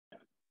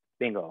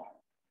Bingo.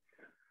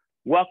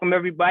 Welcome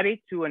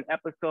everybody to an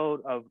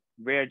episode of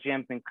Rare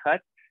Gems and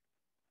Cuts.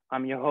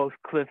 I'm your host,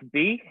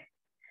 Cliffb,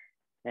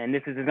 and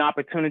this is an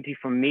opportunity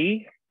for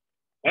me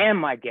and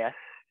my guests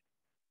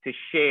to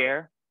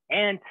share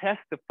and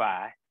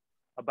testify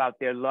about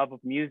their love of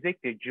music,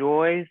 their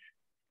joys,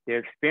 their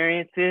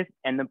experiences,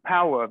 and the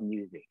power of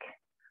music.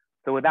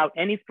 So without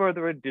any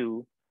further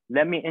ado,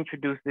 let me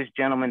introduce this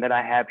gentleman that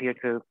I have here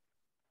to,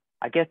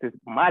 I guess it's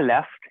my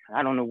left.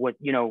 I don't know what,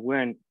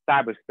 we're in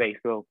cyberspace,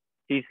 so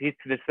he's to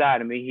the side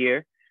of me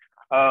here.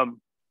 And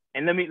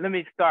let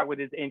me start with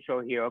his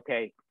intro here,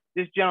 okay?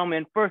 This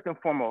gentleman, first and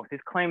foremost, his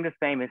claim to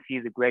fame is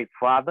he's a great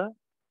father,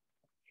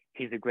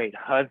 he's a great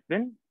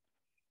husband,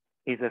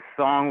 he's a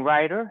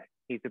songwriter,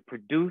 he's a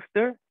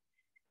producer,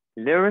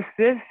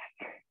 lyricist,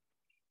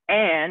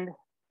 and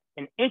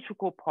an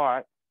integral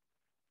part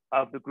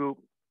of the group,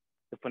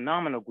 the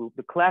phenomenal group,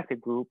 the classic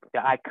group, the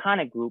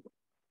iconic group,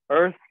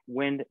 Earth,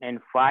 Wind, and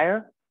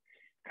Fire.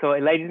 So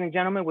ladies and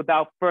gentlemen,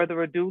 without further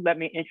ado, let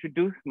me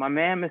introduce my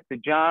man, Mr.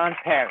 John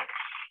Parrish.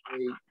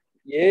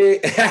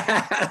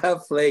 Yeah,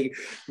 play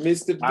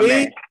Mr. My B.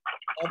 man.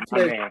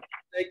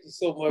 Thank you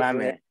so much, My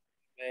man.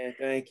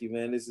 Thank you,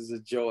 man. This is a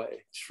joy,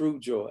 true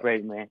joy.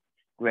 Great, man.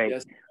 Great.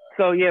 Yes.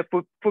 So yeah,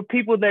 for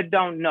people that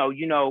don't know,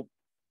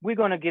 we're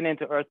gonna get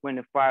into Earth, Wind,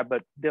 and Fire,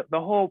 but the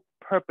whole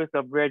purpose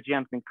of Rare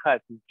Gems and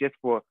Cuts is just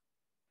for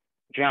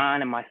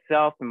John and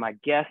myself and my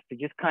guests to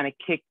just kind of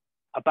kick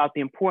about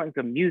the importance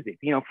of music,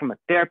 from a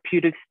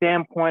therapeutic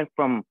standpoint,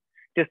 from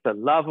just the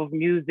love of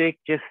music,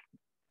 just,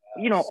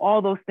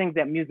 all those things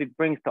that music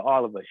brings to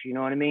all of us, you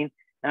know what I mean?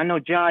 And I know,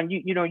 John,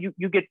 you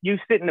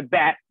sit in the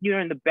back, you're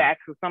in the back,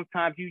 so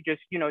sometimes you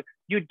just,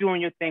 you're doing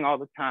your thing all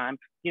the time,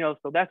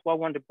 so that's why I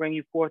wanted to bring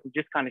you forth and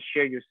just kind of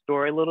share your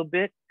story a little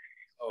bit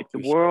with the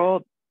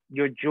world,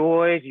 your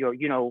joys, your,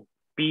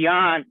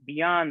 beyond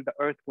the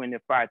Earth, Wind,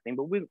 and Fire thing.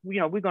 But we're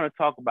going to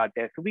talk about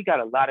that. So we got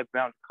a lot of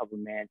ground to cover,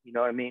 man. You know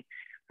what I mean?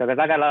 So because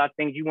I got a lot of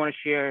things you want to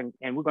share,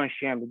 and we're going to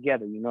share them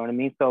together. You know what I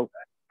mean? So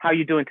how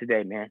you doing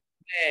today, man?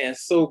 Man,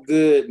 so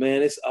good,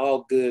 man. It's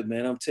all good,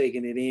 man. I'm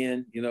taking it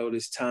in,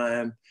 this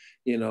time,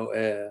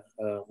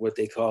 what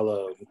they call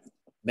a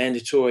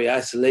mandatory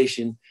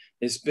isolation.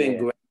 It's been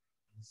great,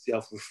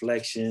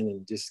 self-reflection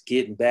and just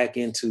getting back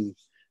into,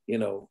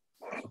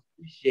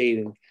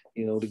 appreciating,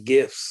 the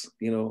gifts,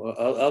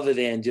 other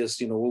than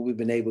just, what we've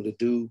been able to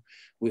do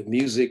with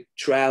music,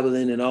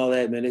 traveling and all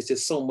that, man. It's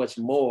just so much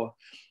more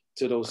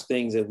to those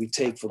things that we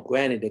take for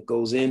granted that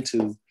goes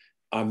into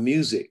our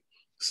music.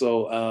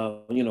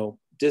 So,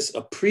 just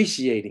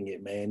appreciating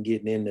it, man,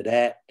 getting into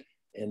that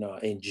and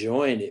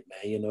enjoying it,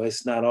 man.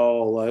 It's not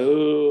all like,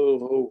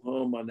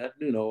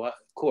 of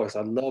course,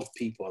 I love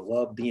people. I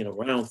love being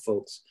around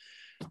folks.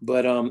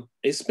 But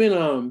it's been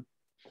a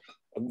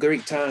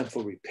great time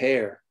for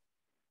repair,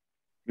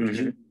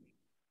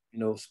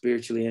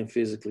 spiritually and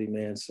physically,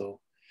 man. So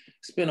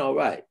it's been all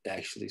right,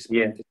 actually. It's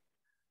been good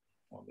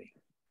for me.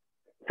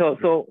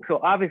 So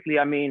obviously,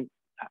 I mean,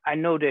 I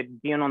know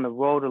that being on the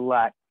road a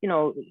lot,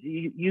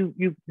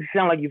 you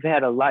sound like you've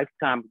had a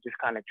lifetime of just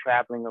kind of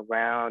traveling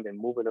around and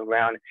moving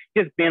around,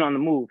 just being on the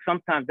move.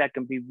 Sometimes that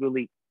can be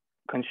really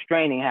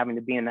constraining, having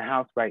to be in the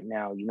house right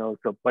now,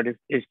 So, but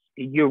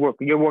you're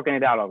working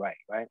it out all right,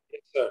 right?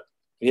 Yes, sir.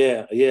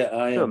 Yeah,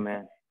 I am. Good,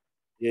 man.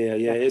 Yeah,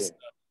 it's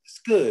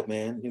good,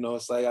 man.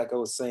 It's like I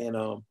was saying,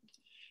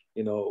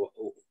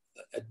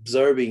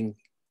 observing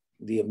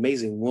the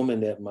amazing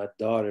woman that my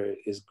daughter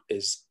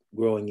is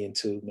growing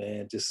into,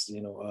 man. Just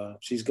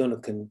she's gonna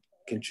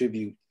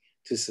contribute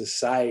to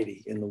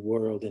society in the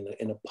world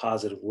in a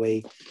positive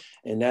way,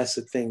 and that's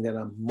the thing that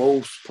I'm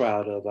most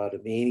proud of out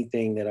of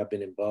anything that I've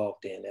been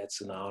involved in.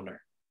 That's an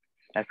honor.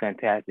 That's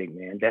fantastic,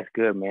 man. That's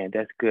good, man.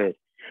 That's good.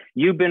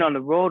 You've been on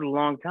the road a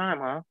long time,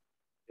 huh?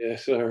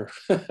 Yes, sir.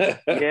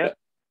 Yeah.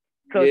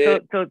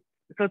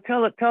 So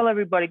tell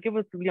everybody, give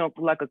us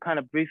like a kind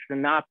of brief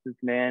synopsis,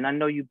 man. I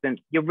know your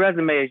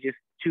resume is just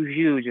too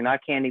huge, and I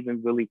can't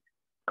even really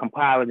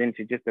compile it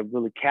into just a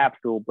really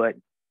capsule, but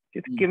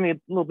just give me a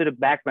little bit of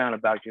background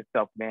about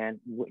yourself, man.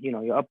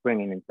 Your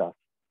upbringing and stuff.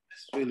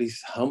 It's really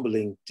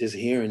humbling just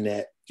hearing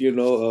that,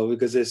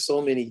 because there's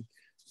so many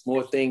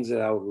more things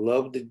that I would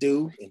love to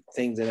do and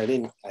things that I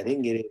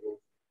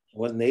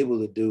wasn't able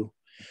to do.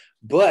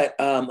 But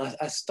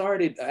I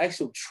started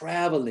actual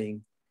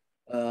traveling,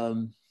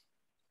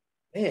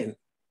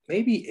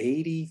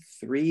 maybe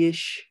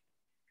 83-ish,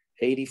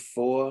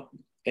 84,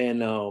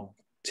 and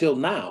till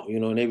now,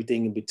 and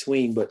everything in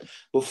between. But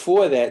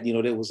before that,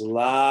 there was a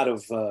lot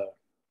of,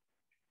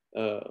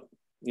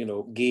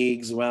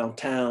 gigs around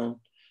town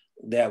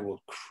that were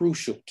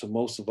crucial to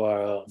most of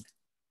our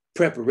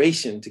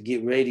preparation to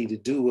get ready to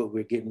do what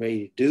we're getting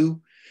ready to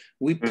do.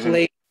 We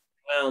played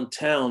around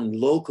town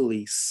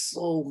locally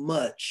so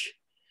much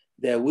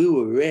that we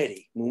were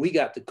ready. When we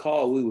got the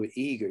call, we were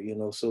eager,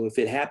 So if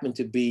it happened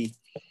to be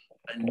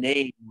a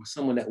name or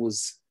someone that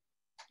was,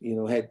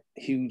 had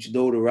huge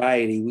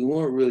notoriety, we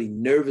weren't really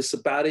nervous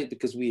about it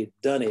because we had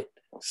done it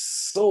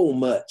so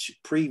much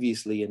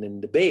previously. And in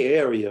the Bay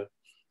Area,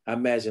 I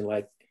imagine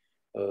like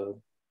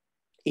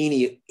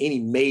any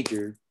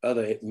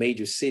other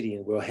major city in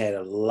the world had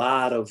a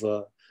lot of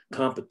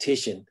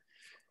competition,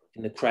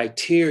 and the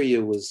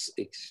criteria was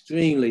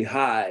extremely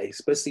high,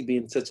 especially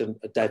being such a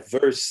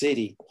diverse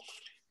city.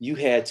 You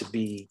had to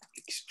be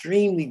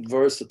extremely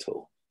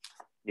versatile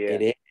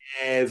in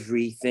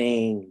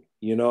everything,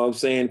 you know what I'm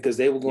saying? Because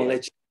they were going to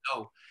let you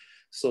know.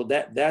 So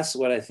that's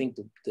what I think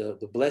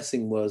the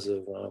blessing was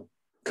of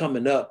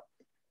coming up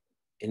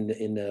in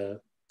the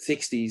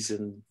 60s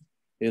and,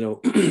 you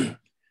know,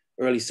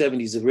 early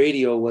 70s. The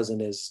radio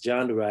wasn't as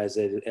genderized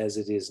as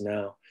it is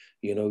now.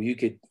 You know, you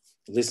could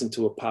listen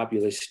to a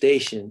popular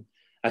station.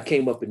 I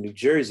came up in New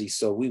Jersey,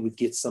 so we would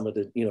get some of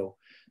the, you know,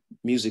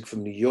 music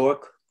from New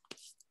York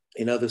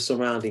and other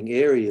surrounding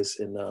areas,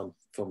 and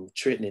from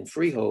Trenton and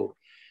Freehold.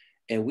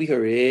 And we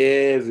heard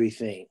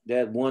everything.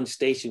 That one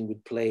station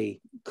would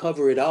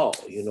cover it all,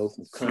 you know,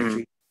 from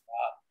country,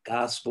 rock,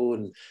 gospel,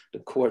 and the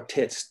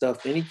quartet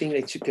stuff, anything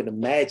that you could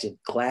imagine,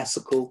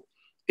 classical.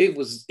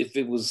 If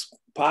it was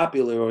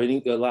popular or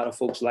a lot of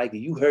folks liked it,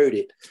 you heard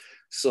it.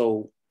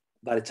 So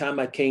by the time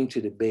I came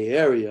to the Bay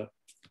Area,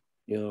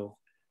 you know,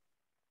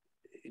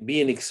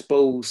 being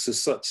exposed to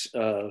such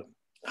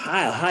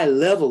high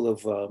level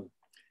of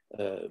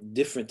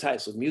different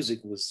types of music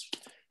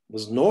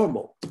was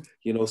normal,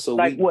 you know. So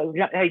like,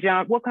 hey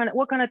John, what kind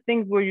of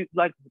things were you,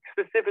 like,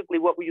 specifically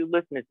what were you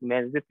listening to,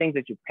 man? Is it things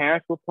that your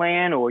parents were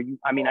playing, or you?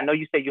 I mean, I know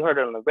you said you heard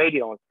it on the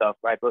radio and stuff,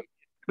 right? But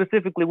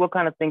specifically, what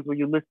kind of things were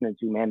you listening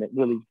to, man, that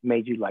really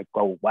made you like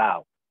go,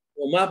 wow?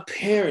 Well, my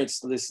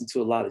parents listened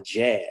to a lot of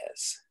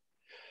jazz,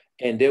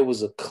 and there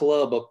was a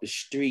club up the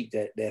street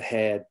that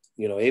had,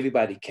 you know,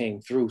 everybody came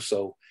through.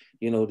 So,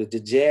 you know, the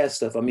jazz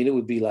stuff, I mean, it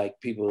would be like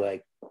people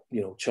like,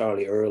 you know,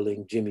 Charlie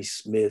Earling, Jimmy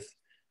Smith,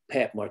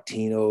 Pat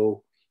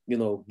Martino, you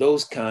know,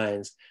 those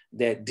kinds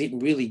that didn't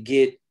really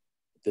get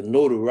the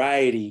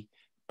notoriety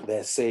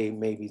that, say,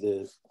 maybe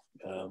the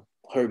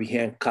Herbie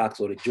Hancocks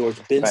or the George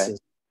Bensons.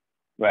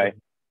 Right.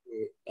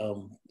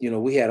 You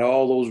know, we had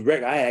all those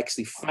records. I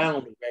actually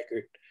found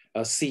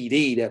a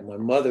CD that my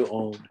mother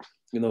owned,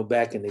 you know,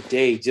 back in the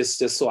day, just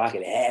so I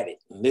could have it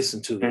and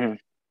listen to it.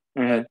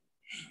 But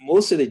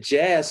most of the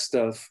jazz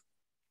stuff,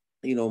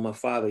 you know, my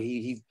father,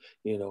 he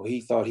you know,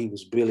 he thought he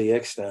was Billy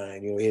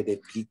Eckstine, you know, he had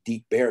that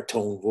deep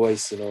baritone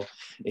voice, you know,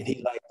 and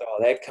he liked all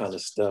that kind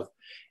of stuff.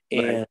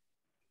 And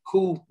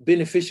cool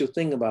beneficial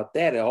thing about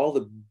that, all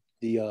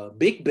the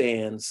big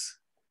bands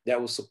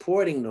that were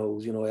supporting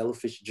those, you know, Ella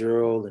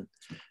Fitzgerald and,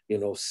 you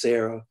know,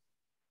 Sarah,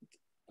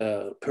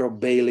 Pearl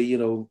Bailey, you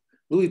know,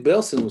 Louis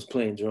Bellson was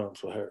playing drums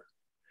for her,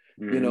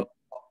 you know,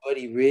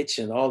 Buddy Rich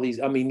and all these,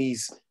 I mean,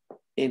 these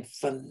and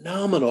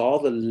phenomenal, all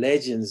the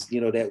legends, you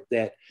know,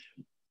 that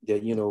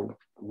you know,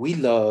 we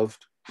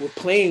loved were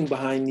playing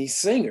behind these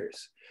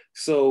singers.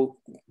 So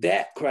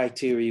that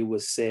criteria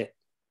was set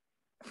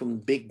from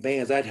big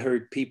bands. I'd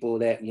heard people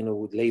that, you know,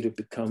 would later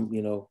become,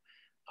 you know,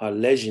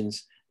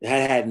 legends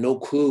that had no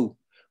clue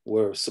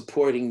were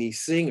supporting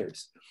these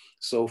singers.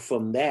 So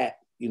from that,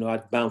 you know,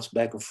 I'd bounce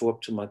back and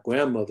forth to my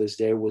grandmother's.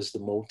 There was the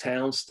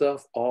Motown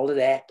stuff, all of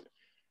that.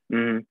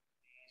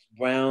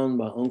 Brown,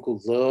 my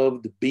uncle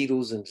loved the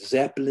Beatles and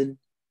Zeppelin.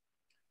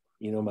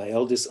 You know, my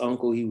eldest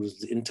uncle, he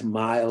was into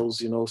Miles,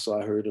 you know, so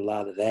I heard a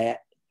lot of that.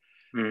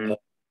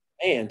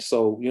 And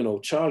so, you know,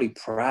 Charlie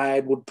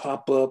Pride would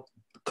pop up,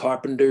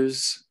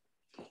 Carpenters,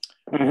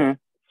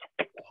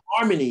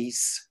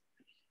 harmonies,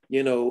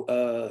 you know,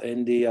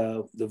 and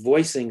the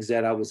voicings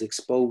that I was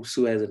exposed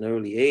to at an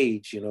early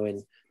age, you know,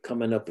 and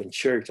coming up in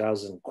church, I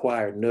was in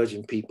choir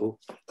nudging people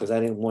because I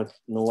didn't want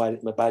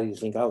nobody to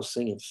think I was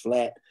singing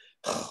flat.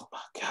 Oh my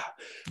God.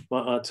 My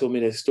aunt told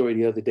me that story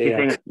the other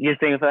day. You're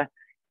singing flat?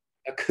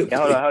 I couldn't. Yeah,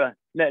 hold on.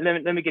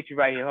 Let me get you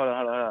right here. Hold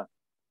on.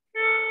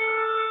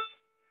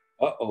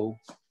 Uh-oh.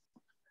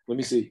 Let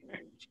me see.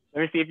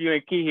 Let me see if you're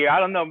in key here. I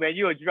don't know, man.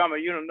 You're a drummer.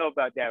 You don't know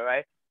about that,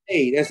 right?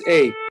 A, that's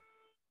A.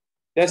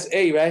 That's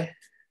A, right?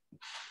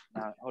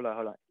 Hold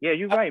on. Yeah,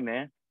 you're right,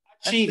 man.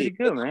 That's cheated.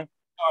 Pretty good, man.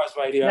 Stars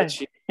right here. I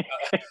cheated.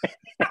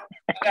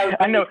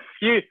 I know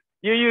you're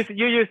used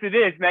to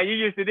this, man. You're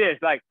used to this,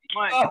 like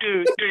 1,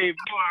 2, 3,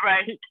 4,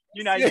 right?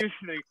 You're not used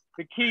to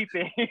the key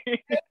thing.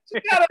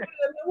 You got over there,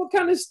 man? What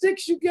kind of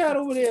sticks you got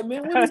over there,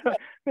 man? What is that?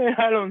 Man,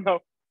 I don't know.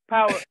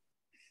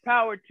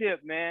 Power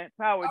tip, man.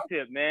 Power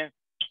tip, man.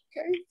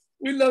 Okay,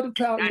 we love the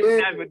power.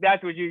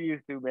 That's what you're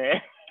used to,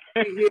 man.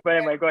 But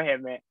anyway, go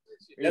ahead, man.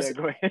 Yeah,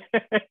 go ahead.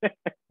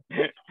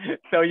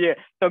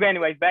 So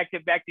anyways, back to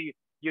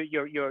you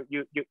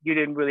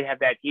didn't really have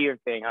that ear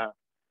thing, huh?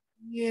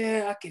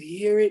 Yeah, I could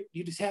hear it.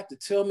 You just have to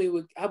tell me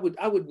what I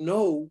would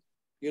know,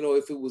 you know,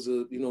 if it was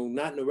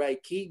not in the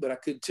right key, but I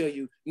could tell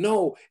you,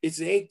 no, it's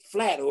an 8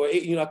 flat, or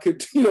 8, you know, I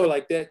could, you know,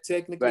 like that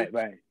technically.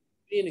 Right.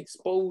 Being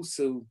exposed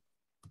to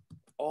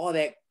all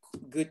that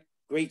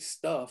great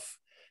stuff,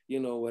 you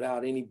know,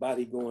 without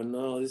anybody going,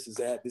 no, this is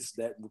that,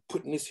 we're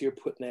putting this here,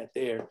 putting that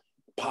there,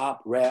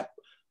 pop, rap,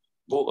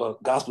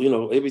 gospel, you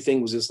know,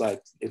 everything was just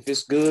like, if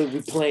it's good,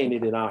 we're playing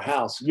it in our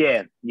house.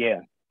 Yeah.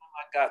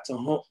 I got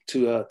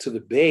to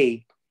the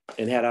Bay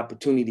and had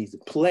opportunity to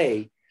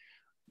play,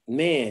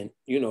 man,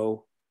 you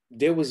know,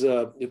 there was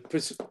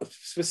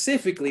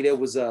specifically there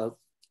was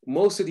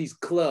most of these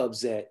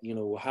clubs that, you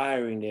know, were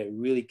hiring that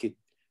really could,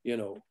 you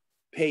know,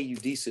 pay you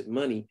decent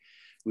money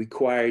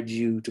required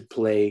you to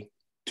play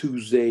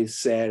Tuesday to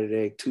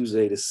Saturday,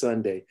 Tuesday to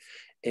Sunday.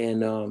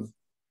 And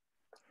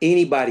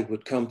anybody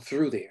would come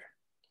through there.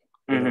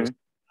 You know,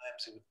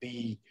 sometimes it would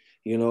be,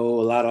 you know,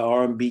 a lot of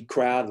R&B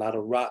crowd, a lot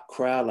of rock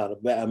crowd, a lot of,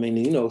 I mean,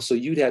 you know, so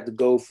you'd have to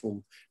go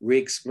from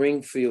Rick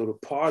Springfield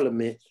to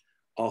Parliament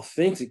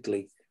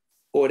authentically,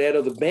 or that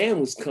other band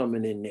was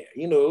coming in there.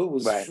 You know, it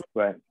was right.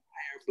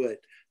 But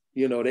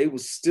you know, they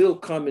was still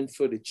coming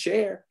for the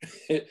chair.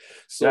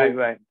 So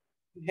right.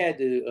 You had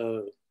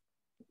to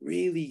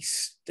really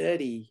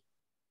study,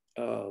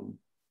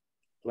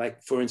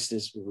 like for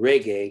instance,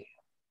 reggae,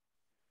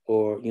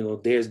 or you know,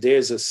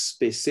 there's a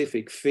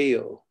specific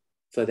feel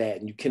for that,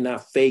 and you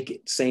cannot fake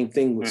it. Same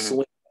thing with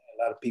swing.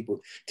 A lot of people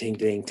ting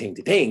ting ting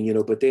ting ting, you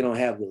know, but they don't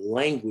have the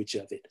language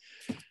of it.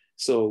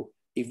 So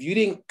if you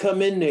didn't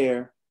come in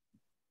there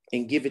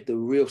and give it the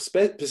real,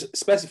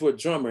 especially for a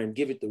drummer, and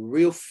give it the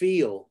real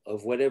feel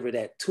of whatever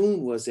that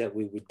tune was that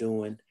we were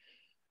doing,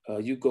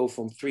 you go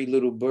from Three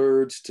Little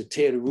Birds to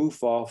Tear the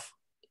Roof Off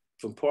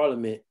from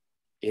Parliament.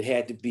 It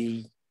had to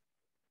be,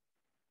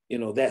 you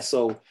know, that.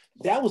 So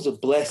that was a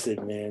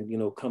blessing, man, you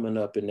know, coming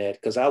up in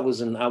that, because I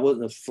wasn't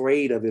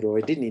afraid of it, or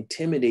it didn't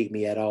intimidate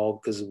me at all,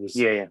 because it was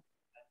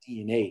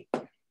DNA.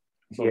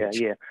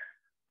 Yeah.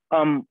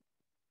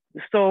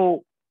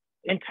 So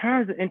in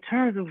terms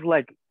of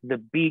like the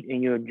beat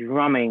and your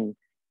drumming,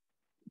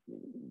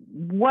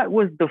 what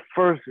was the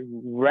first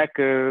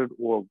record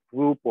or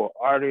group or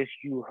artist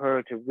you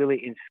heard to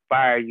really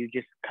inspire you,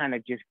 just kind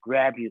of just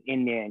grab you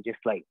in there and just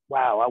like,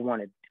 wow, I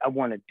want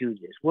to do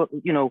this? What,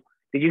 you know,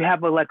 did you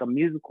have a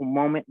musical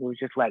moment where it was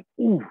just like,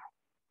 ooh?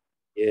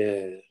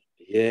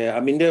 Yeah. I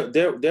mean,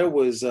 there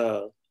was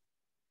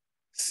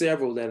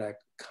several that I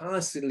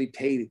constantly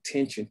paid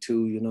attention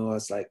to. You know, I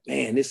was like,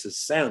 man,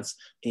 sounds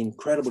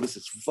incredible. This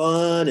is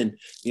fun. And,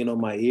 you know,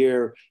 my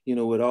ear, you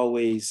know, would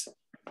always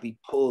be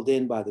pulled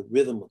in by the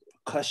rhythm of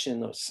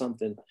percussion or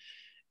something.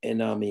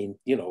 And I mean,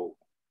 you know,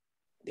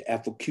 the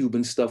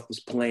Afro-Cuban stuff was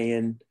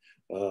playing.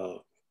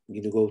 You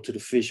know, go to the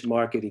fish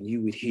market and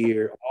you would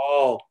hear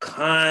all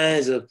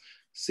kinds of,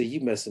 see, you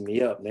messing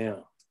me up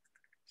now.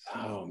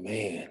 Oh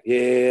man.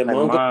 Yeah.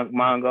 Like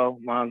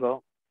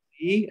Mongo.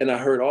 And I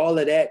heard all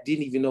of that,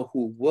 didn't even know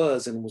who it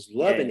was, and was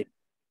loving it.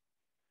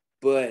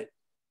 But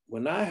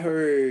when I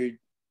heard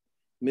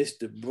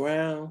Mr.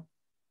 Brown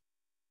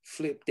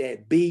flip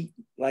that beat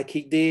like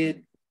he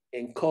did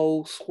in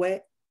Cold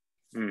Sweat,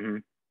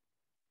 that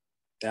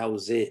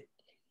was it.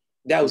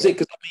 That was it.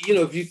 Because I mean, you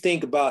know, if you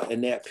think about in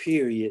that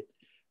period,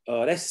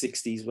 that's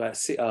 60s, right?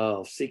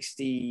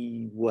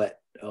 60 what?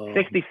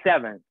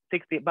 67.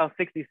 About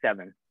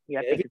 67. Yeah,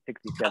 I think it's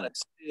 67.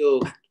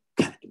 Still,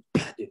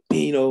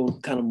 you know,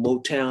 kind of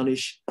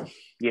Motownish.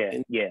 Yeah.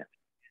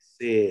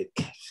 Said,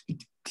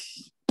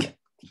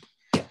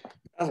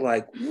 I was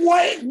like,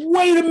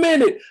 wait a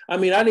minute. I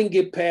mean, I didn't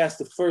get past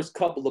the first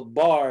couple of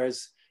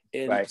bars,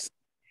 and it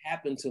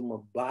happened to my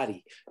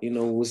body. You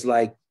know, it was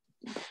like,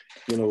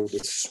 you know, the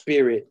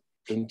spirit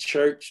in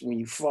church, when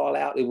you fall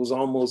out, it was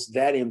almost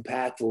that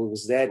impactful. It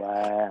was that,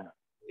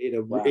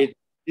 it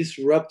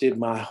disrupted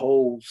my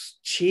whole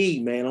chi,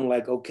 man. I'm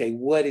like, okay,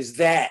 what is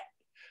that?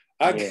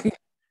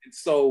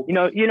 So, you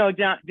know,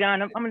 John,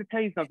 I'm going to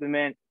tell you something,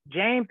 man.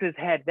 James has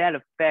had that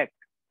effect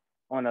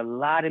on a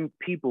lot of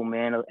people,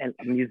 man, and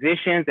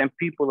musicians and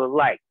people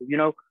alike, you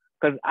know,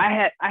 because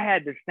I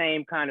had the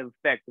same kind of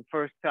effect the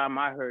first time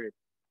I heard it.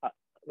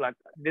 Like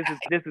this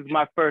is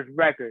my first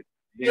record,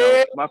 you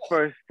know, my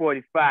first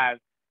 45,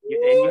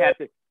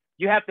 and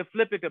you have to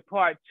flip it to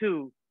part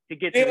 2 to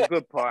get to the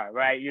good part,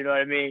 right? You know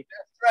what I mean?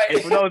 Right.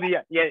 And for those of you,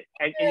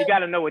 and you got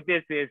to know what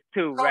this is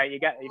too, right?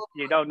 If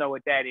you don't know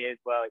what that is,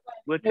 well,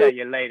 we'll tell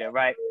you later,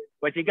 right?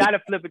 But you got to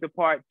flip it to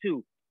part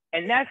 2.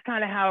 And that's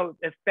kind of how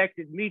it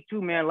affected me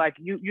too, man. Like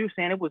you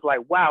saying, it was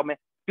like, wow, man.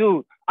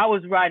 Dude, I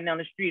was riding down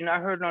the street and I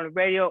heard it on the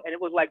radio, and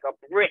it was like a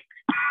brick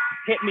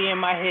hit me in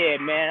my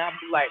head, man. I'm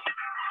like,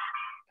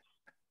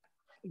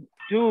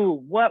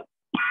 dude, what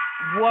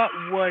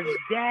was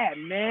that,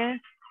 man?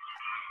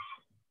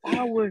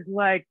 I was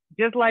like,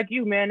 just like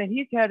you, man, and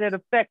he's had that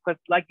effect, because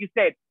like you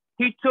said,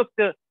 he took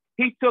the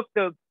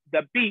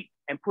beat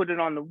and put it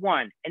on the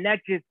 1, and that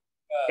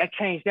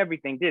changed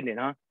everything, didn't it,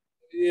 huh?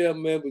 Yeah,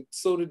 man, but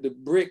so did the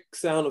brick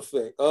sound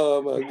effect.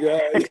 Oh my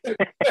God.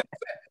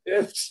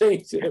 That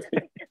changed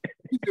everything.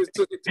 He just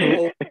took it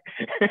to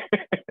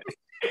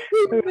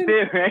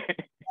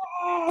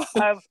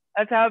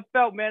That's how it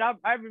felt, man.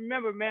 I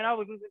remember, man, I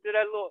was listening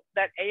to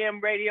that AM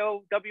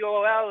radio,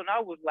 WOL, and I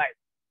was like,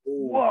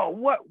 whoa,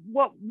 what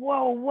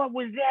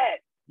was that?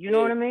 You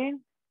know what I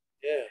mean?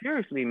 Yeah.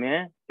 Seriously,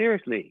 man.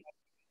 Seriously.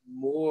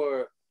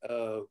 More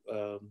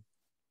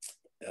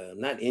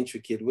not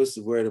intricate, what's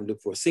the word I'm looking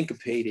for?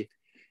 Syncopated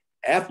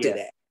after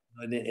that.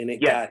 And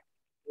it got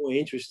more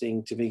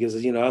interesting to me,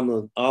 because, you know,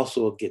 I'm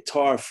also a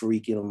guitar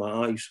freak. You know, my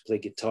aunt used to play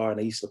guitar, and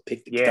I used to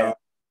pick the guitar,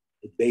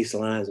 the bass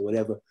lines or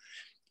whatever.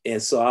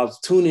 And so I was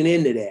tuning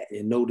into that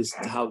and noticed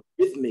how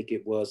rhythmic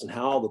it was and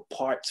how all the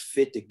parts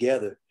fit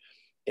together.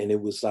 And it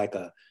was like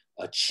a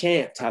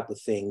chant type of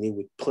thing. They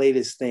would play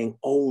this thing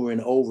over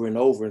and over and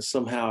over, and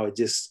somehow it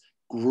just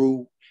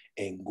grew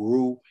and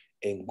grew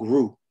and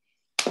grew.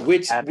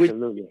 Which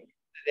Absolutely.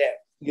 that,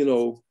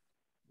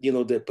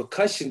 the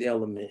percussion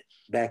element,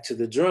 back to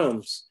the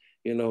drums,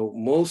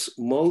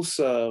 most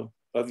of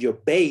your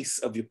bass,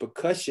 of your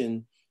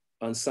percussion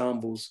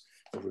ensembles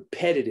are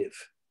repetitive.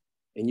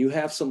 And you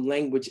have some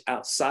language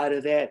outside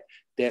of that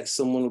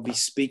someone will be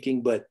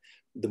speaking, but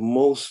the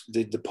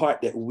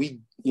part that we,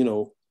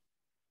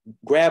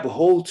 grab a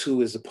hold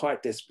to is the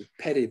part that's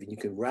repetitive, and you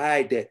can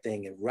ride that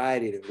thing and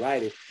ride it and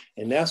ride it.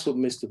 And that's what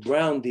Mr.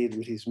 Brown did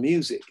with his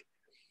music.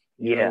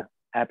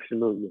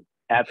 Absolutely.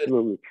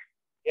 Absolutely.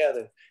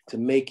 Together to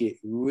make it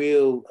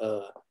real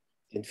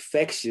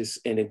infectious,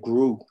 and it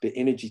grew. The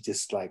energy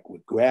just like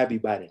would grab you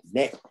by the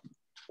neck.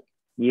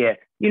 Yeah.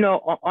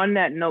 On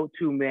that note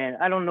too, man,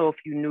 I don't know if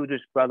you knew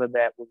this brother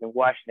that was in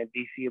Washington,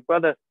 D.C. A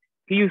brother,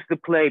 he used to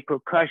play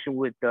percussion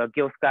with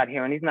Gil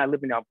Scott-Heron. He's not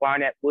living now,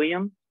 Barnett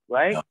Williams,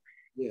 right?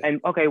 Yeah.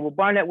 And okay, well,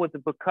 Barnett was a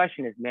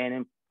percussionist, man.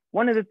 And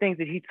one of the things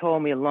that he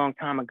told me a long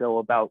time ago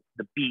about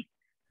the beat,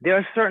 there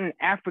are certain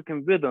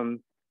African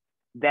rhythms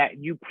that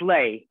you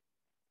play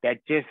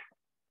that just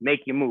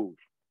make you move.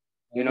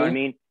 You know what I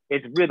mean?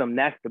 It's rhythm,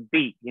 that's the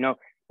beat,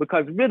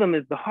 because rhythm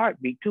is the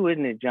heartbeat too,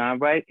 isn't it, John,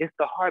 right? It's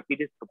the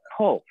heartbeat, it's the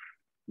pulse,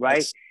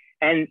 right?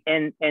 Yes.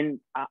 And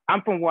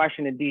I'm from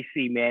Washington,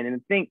 D.C., man.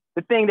 And the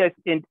thing that's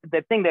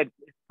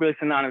really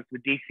synonymous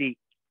with D.C.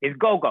 is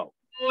go-go.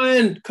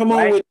 Come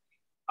on with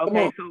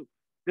Okay, so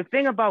the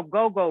thing about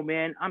go-go,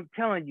 man, I'm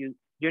telling you,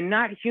 you're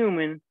not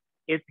human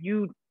if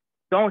you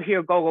don't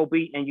hear go-go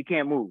beat and you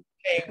can't move.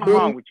 What's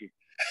wrong with you?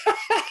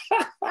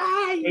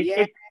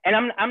 And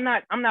I'm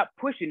not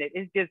pushing it.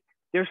 It's just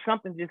there's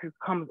something just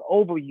comes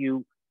over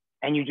you,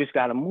 and you just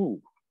gotta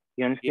move.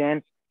 You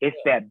understand? Yeah. It's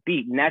that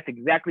beat, and that's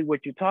exactly what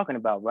you're talking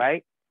about,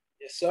 right?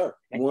 Yes, sir.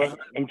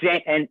 And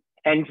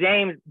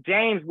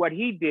James, what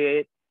he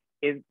did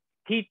is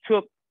he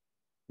took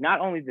not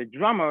only the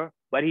drummer,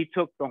 but he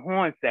took the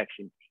horn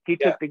section. He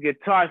took the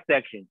guitar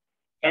section,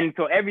 and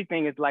so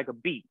everything is like a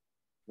beat,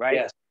 right?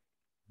 Yes.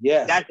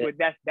 Yes. That's what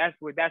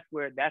got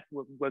you,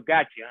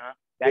 huh?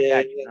 That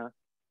got you, huh?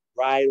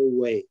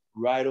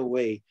 Right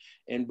away.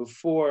 And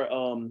before,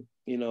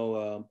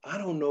 I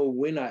don't know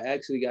when I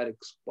actually got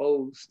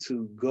exposed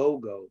to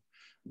go-go,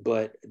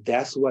 but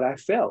that's what I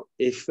felt.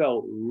 It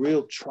felt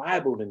real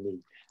tribal to me.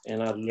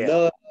 And I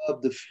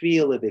love the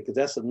feel of it, because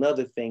that's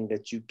another thing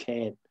that you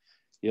can't,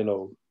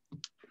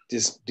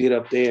 just get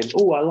up there and,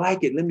 oh, I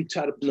like it. Let me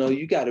try to,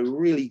 you got to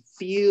really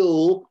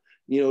feel,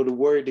 the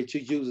word that you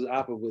use as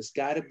opera, it's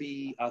got to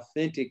be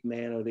authentic,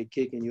 man, or they're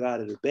kicking you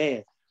out of the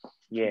band.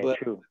 Yeah, but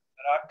true.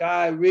 Our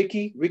guy,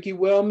 Ricky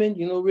Wellman,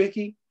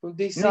 Ricky from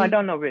DC? No, I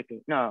don't know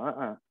Ricky.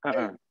 No,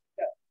 Mr.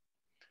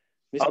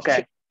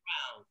 Okay.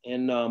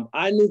 And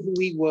I knew who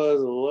he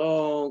was a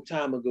long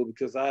time ago,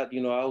 because I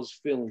was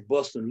feeling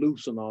busting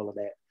loose and all of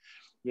that.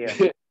 Yeah.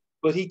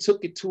 But he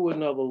took it to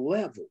another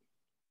level,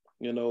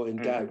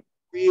 and got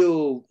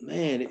real,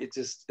 man, it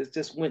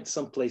just went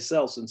someplace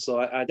else. And so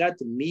I got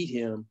to meet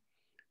him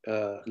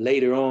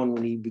later on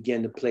when he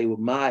began to play with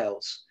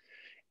Miles.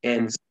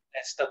 And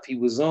that stuff he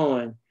was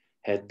on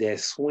had that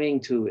swing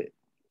to it,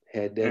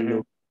 had that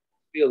little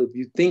feel. If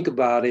you think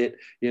about it,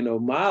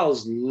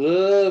 Miles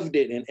loved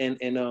it.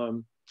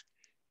 And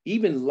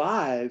even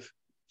live,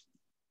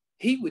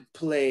 he would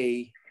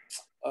play,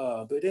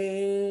 but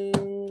then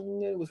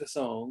it was a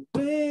song,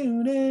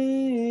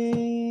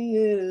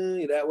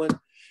 that one,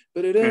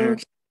 but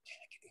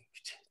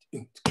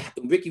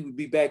Ricky would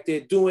be back there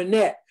doing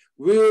that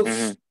real.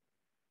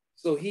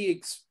 So he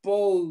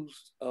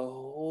exposed a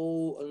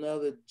whole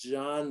another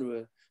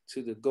genre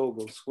to the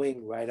go-go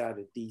swing right out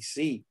of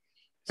DC.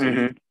 So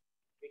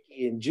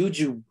Ricky and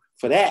Juju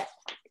for that.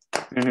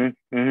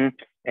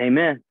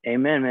 Amen,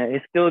 man.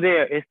 It's still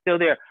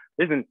there.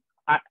 Listen,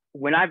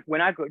 when I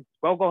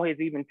go-go has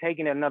even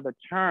taken another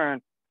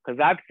turn, because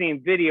I've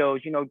seen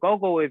videos.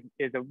 Go-go is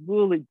a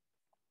really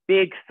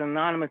big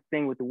synonymous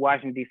thing with the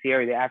Washington D.C.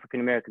 area, the African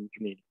American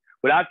community.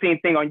 But I've seen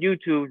things on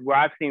YouTube where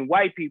I've seen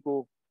white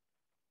people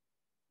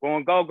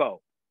going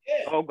go-go.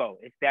 Go-go.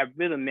 It's that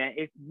rhythm, man.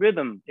 It's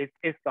rhythm.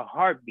 It's the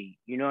heartbeat.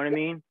 You know what I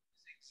mean?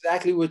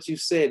 Exactly what you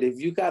said. If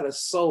you got a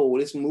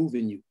soul, it's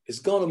moving you. It's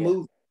gonna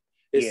move.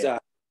 It's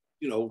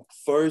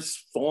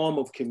first form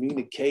of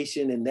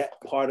communication, and that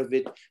part of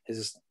it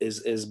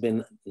has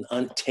been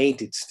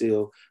untainted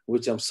still,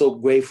 which I'm so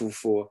grateful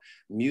for.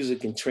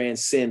 Music can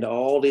transcend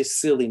all this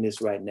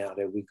silliness right now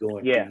that we're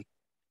going through.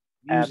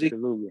 Music,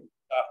 absolutely. With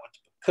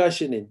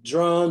percussion and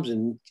drums,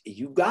 and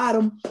you got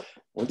them.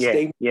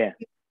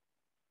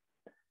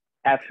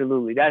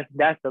 Absolutely.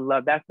 That's the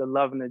love. That's the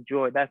love and the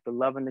joy. That's the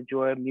love and the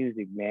joy of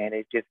music, man.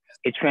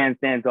 It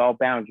transcends all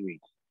boundaries.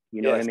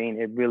 You know what I mean?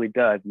 It really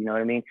does. You know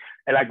what I mean?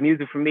 And like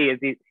music for me,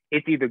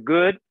 it's either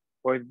good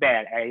or it's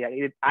bad.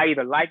 I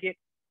either like it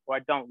or I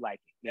don't like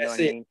it. You know what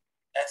I mean?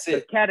 That's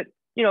it.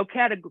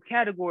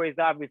 Categories,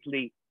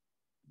 obviously,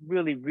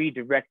 really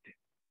redirect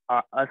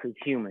us as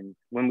humans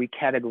when we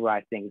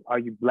categorize things. Are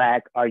you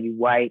black? Are you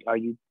white? Are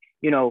you,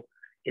 is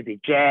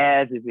it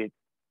jazz? Is it,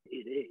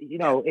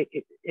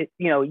 it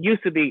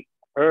used to be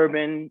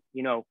urban,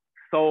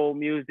 soul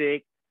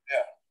music.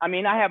 Yeah. I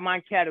mean, I have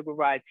mine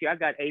categorized here. I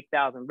got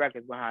 8,000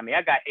 records behind me.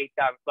 I got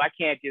 8,000, so I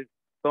can't just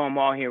throw them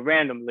all here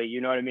randomly.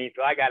 You know what I mean?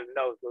 So I got to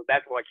know. So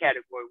that's what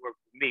category works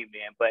for me,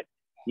 man. But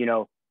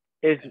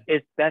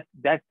it's that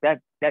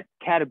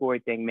category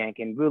thing, man,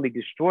 can really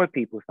destroy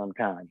people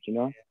sometimes.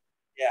 Yeah,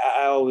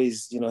 I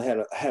always, had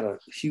a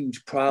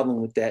huge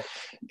problem with that,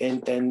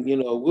 and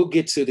we'll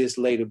get to this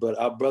later. But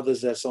our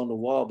brothers that's on the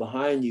wall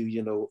behind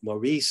you,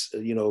 Maurice,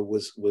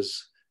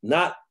 was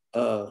not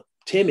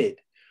timid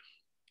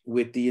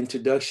with the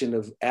introduction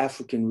of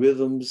African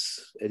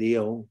rhythms, the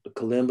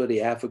kalimba,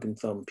 the African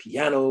thumb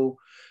piano,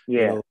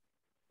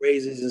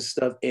 phrases and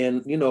stuff,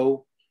 and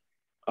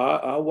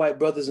our white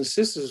brothers and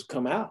sisters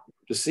come out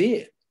to see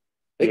it.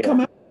 They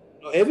come out.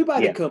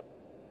 Everybody comes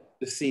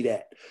to see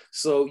that.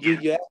 So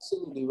you're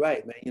absolutely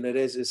right, man.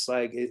 There's just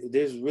like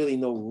there's really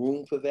no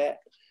room for that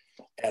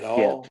at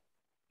all.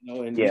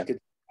 And we could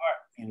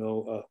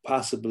start,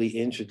 possibly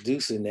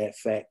introducing that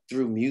fact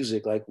through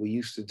music like we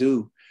used to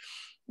do.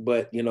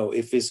 But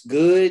if it's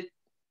good,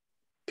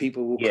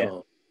 people will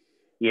come.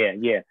 Yeah.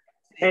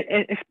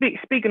 And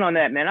speaking on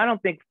that, man, I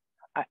don't think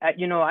I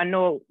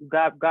know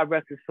God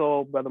rest his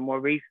soul, Brother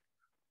Maurice.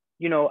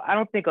 I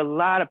don't think a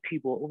lot of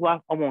people,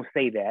 well, I won't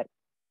say that,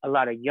 a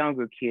lot of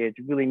younger kids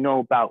really know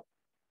about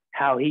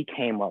how he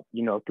came up,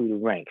 through the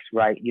ranks,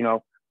 right?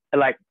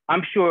 Like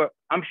I'm sure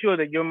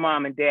that your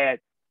mom and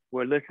dad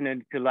were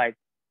listening to like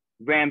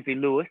Ramsey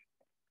Lewis,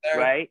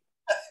 right?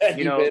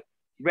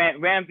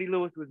 Ramsey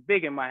Lewis was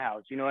big in my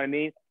house, you know what I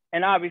mean?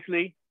 And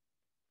obviously,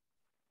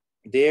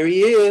 there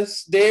he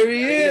is.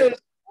 You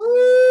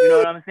know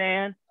what I'm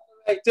saying?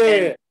 Right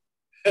there.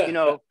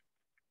 And,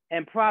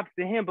 and props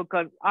to him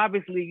because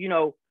obviously,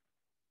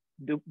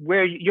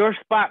 where your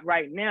spot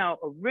right now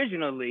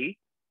originally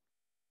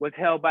was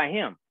held by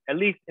him, at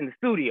least in the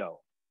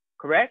studio,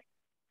 correct?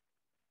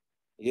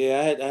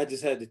 Yeah, I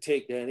just had to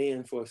take that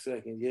in for a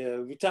second. Yeah,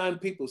 every time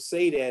people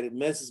say that, it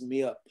messes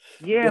me up.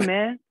 Yeah,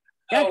 man,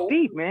 that's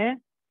deep, man.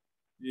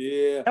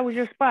 Yeah, that was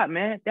your spot,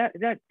 man.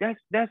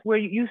 That's where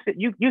you sit.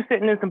 You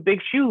sitting in some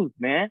big shoes,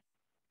 man.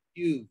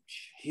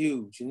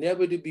 Huge.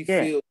 Never to be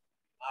feel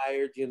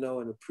admired,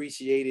 and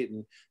appreciated,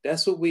 and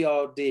that's what we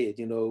all did.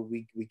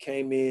 We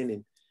came in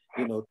and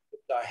took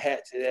our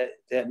hat to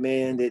that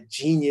man, that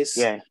genius.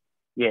 Yeah.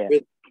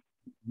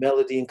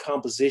 Melody and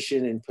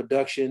composition and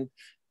production.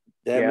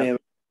 That man,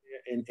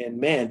 and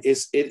man,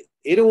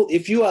 it'll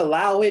if you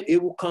allow it,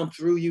 it will come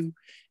through you,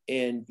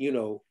 and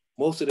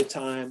most of the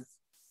time.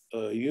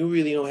 You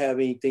really don't have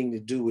anything to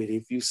do with it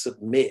if you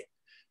submit.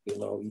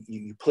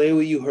 You play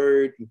what you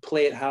heard, you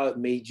play it how it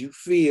made you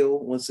feel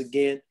once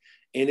again,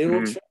 and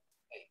it'll translate.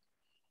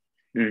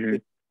 Mm-hmm.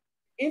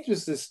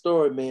 Interesting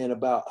story, man,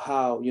 about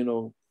how he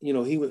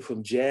went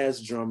from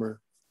jazz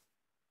drummer,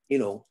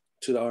 to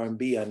the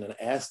R&B. And I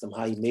asked him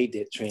how he made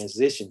that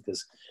transition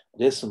because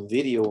there's some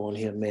video on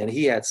him, man.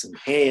 He had some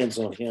hands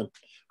on him.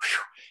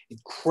 Whew,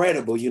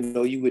 incredible.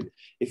 You would,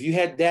 if you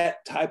had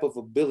that type of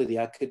ability,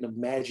 I couldn't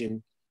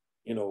imagine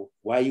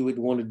why you would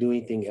want to do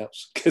anything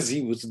else because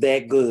he was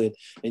that good,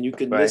 and you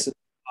could listen to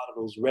a lot of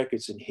those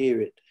records and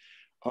hear it.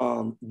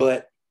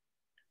 But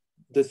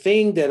the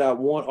thing that I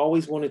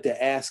always wanted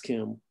to ask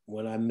him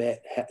when I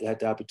had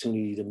the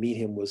opportunity to meet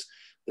him was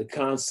the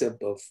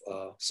concept of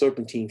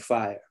serpentine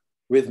fire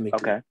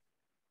rhythmically.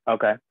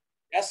 Okay.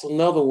 That's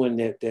another one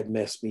that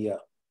messed me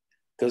up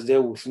because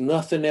there was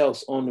nothing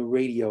else on the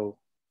radio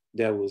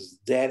that was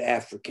that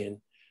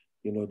African,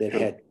 that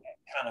had that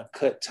kind of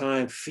cut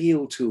time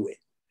feel to it.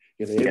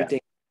 Everything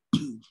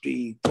 2,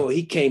 3, 4.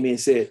 He came in and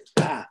said,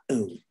 whoa.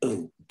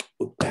 Mm-hmm.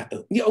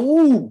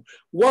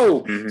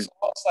 So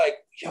I was like,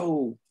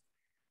 yo,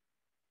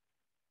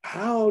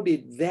 how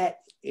did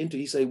that enter?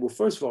 He said, well,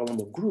 first of all, I'm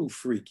a groove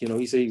freak. He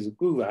said he's a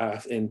groove,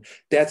 and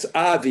that's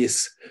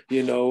obvious.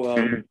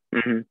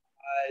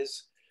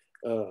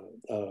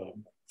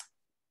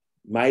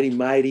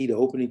 Mighty, the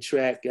opening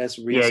track. That's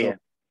real.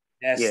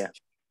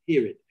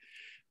 Hear it.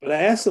 But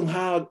I asked him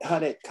how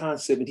that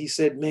concept, and he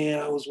said, man,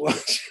 I was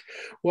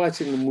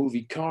watching the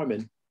movie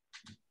Carmen,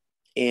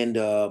 and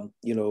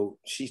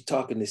she's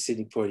talking to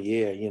Sidney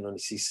Poitier, and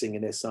she's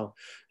singing that song.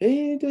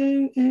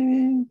 Remember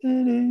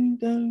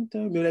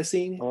that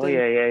scene? Oh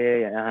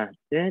yeah.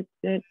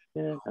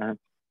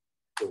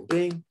 Boom,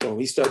 bing, boom.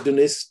 He started doing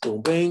this,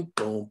 boom, bing,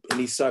 boom, and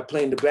he started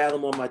playing the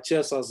ballad on my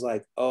chest. I was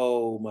like,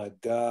 oh my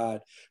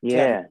God.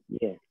 Yeah.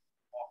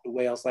 Walked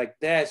away. I was like,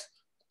 that's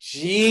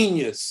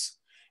genius.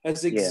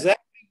 That's exactly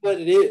what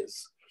it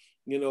is.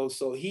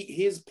 So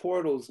his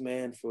portals,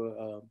 man,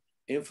 for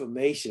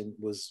information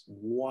was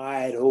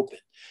wide open,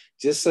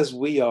 just as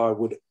we are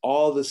with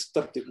all the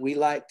stuff that we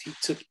liked. He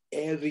took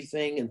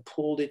everything and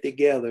pulled it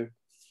together,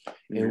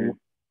 and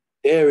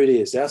there it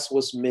is. That's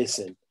what's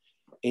missing,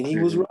 and he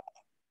was right.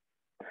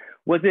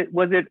 Was it?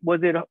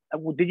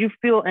 Did you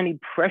feel any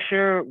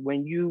pressure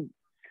when you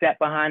sat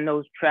behind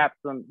those traps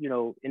on, you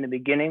know, in the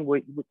beginning?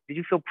 Did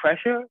you feel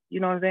pressure? You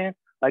know what I'm saying?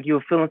 Like you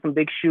were filling some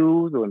big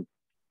shoes, or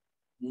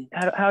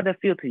how'd that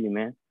feel to you,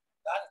 man?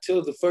 Not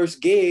until the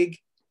first gig.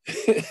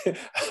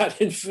 I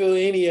didn't feel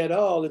any at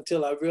all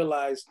until I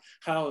realized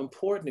how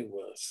important it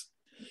was.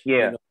 Yeah.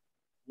 You know,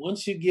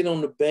 once you get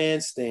on the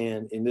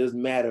bandstand, and it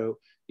doesn't matter,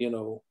 you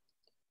know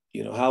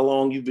how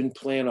long you've been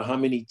playing or how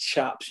many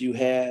chops you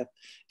have.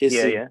 It's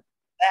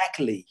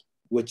exactly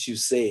what you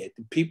said.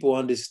 People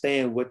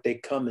understand what they're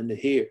coming to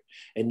hear,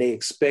 and they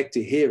expect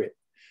to hear it.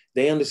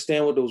 They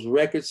understand what those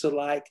records are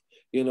like.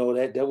 You know,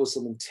 that was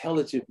some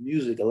intelligent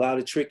music, a lot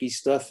of tricky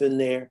stuff in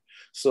there.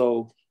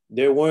 So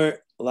there weren't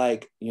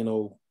like, you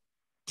know,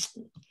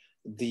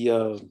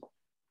 the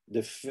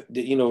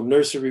you know,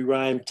 nursery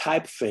rhyme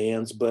type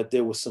fans, but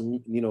there was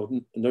some, you know,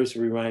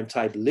 nursery rhyme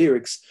type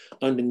lyrics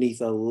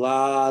underneath a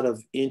lot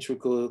of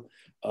intricate,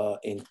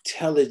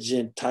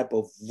 intelligent type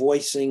of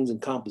voicings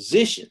and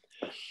composition.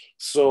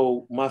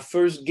 So my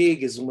first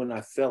gig is when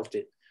I felt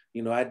it.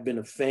 You know, I'd been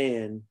a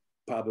fan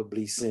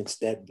probably since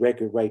that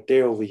record right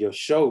there over your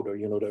shoulder,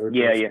 you know, the Earth.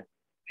 Yeah.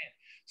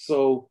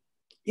 So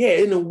yeah,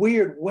 in a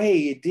weird way,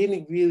 it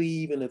didn't really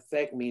even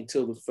affect me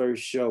until the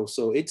first show.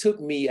 So it took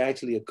me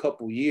actually a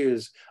couple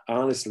years,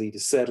 honestly, to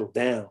settle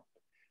down.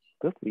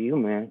 Good for you,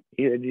 man.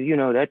 You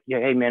know that. Yeah,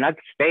 hey, man, I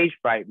stage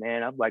fright,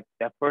 man. I'm like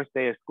that first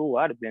day of school.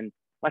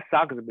 My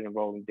sockets have been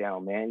rolling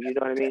down, man. You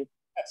know what I mean?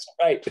 That's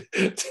right.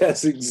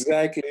 That's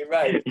exactly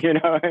right. You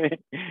know what I mean?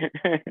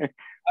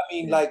 I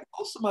mean, like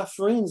most of my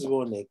friends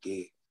were on that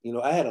gig. You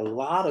know, I had a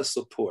lot of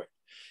support,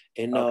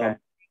 and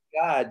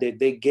God that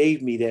they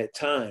gave me that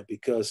time,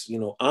 because, you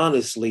know,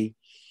 honestly,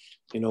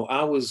 you know,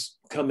 I was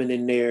coming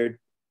in there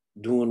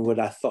doing what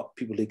I thought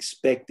people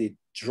expected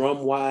drum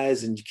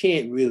wise, and you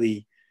can't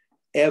really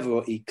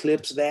ever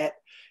eclipse that.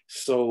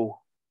 So,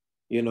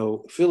 you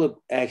know, Philip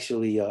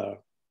actually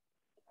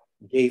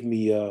gave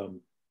me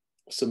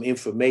some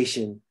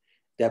information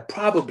that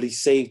probably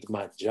saved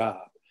my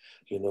job,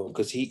 you know,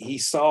 because he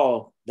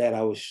saw that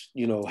I was,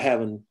 you know,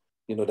 having,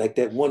 you know, like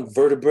that one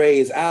vertebrae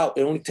is out.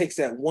 It only takes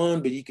that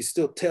one, but you can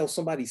still tell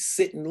somebody's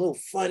sitting a little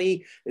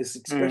funny. It's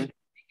expression.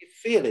 He could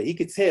feel it. He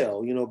could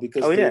tell, you know,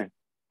 because the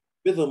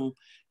rhythm,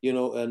 you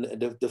know, and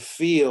the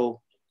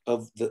feel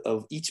of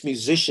each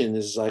musician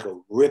is like a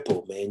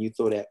ripple, man. You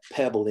throw that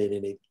pebble in,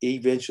 and it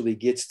eventually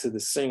gets to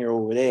the singer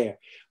over there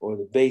or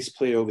the bass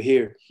player over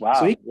here. Wow.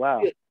 So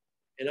wow.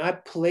 And I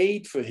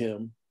played for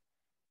him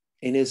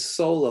in his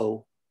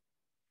solo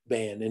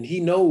band, and he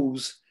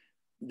knows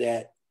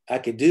that I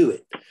could do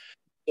it.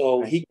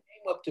 So he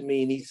came up to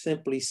me and he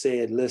simply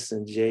said,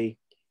 "Listen, Jay,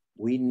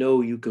 we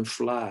know you can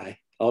fly."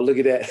 Oh, look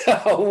at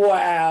that. Oh,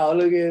 wow.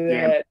 Look at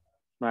that.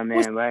 My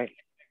man, right?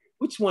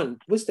 Which one?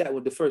 What's that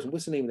one? The first one?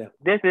 What's the name of that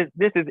one?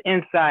 This is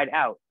Inside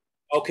Out.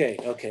 Okay.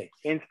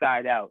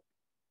 Inside Out.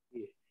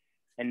 Yeah.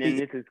 And then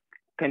this is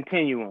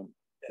Continuum,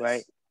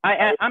 right?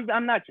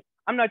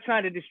 I'm not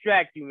trying to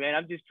distract you, man.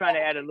 I'm just trying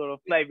to add a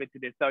little flavor to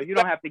this. So you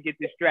don't have to get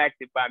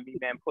distracted by me,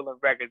 man, pulling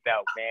records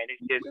out, man.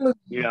 It's just,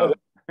 you know.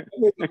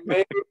 Look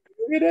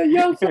at that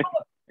young fella.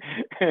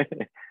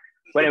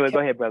 But anyway, go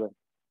ahead, brother.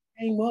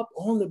 Came up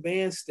on the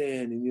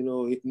bandstand, and, you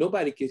know,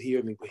 nobody could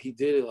hear me, but he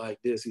did it like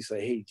this. He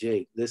said, "Hey,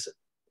 Jay, listen,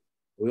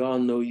 we all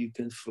know you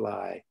can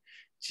fly.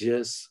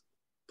 Just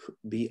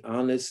be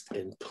honest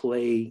and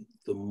play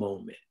the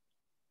moment.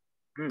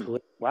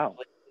 Play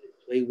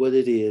what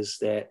it is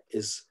that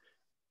is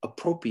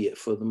appropriate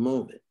for the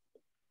moment."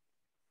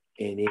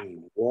 And then he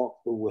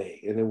walked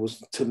away. And it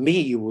was, to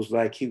me, it was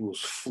like he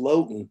was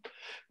floating.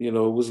 You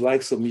know, it was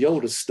like some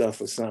Yoda stuff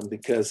or something,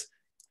 because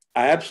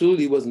I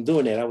absolutely wasn't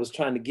doing that. I was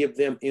trying to give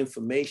them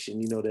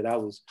information, you know, that I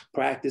was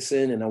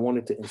practicing, and I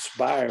wanted to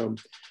inspire them.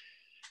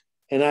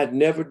 And I'd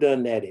never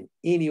done that in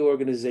any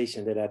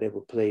organization that I'd ever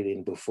played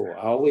in before.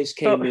 I always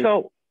came in, you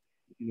know,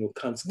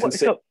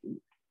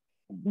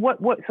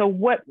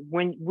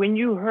 when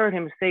you heard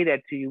him say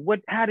that to you,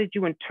 how did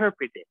you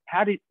interpret it?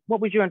 What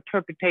was your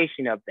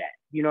interpretation of that?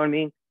 You know what I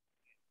mean?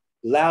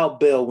 Loud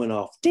bell went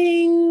off,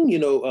 ding. You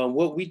know,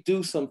 what we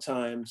do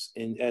sometimes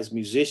as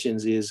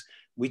musicians is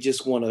we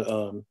just want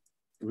to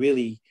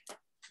really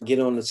get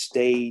on the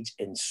stage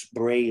and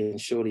spray and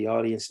show the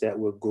audience that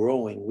we're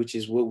growing, which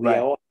is what we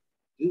all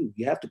do.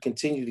 You have to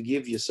continue to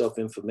give yourself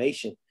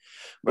information.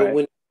 But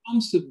when it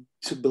comes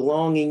to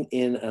belonging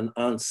in an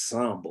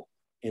ensemble,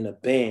 in a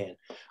band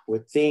where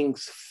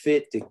things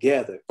fit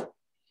together,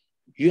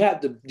 you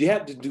have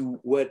to do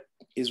what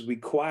is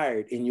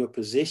required in your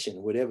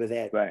position, whatever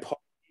that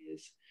part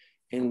is.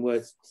 And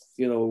what,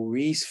 you know,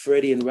 Reese,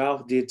 Freddie, and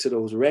Ralph did to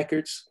those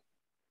records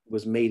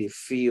was made it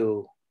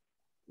feel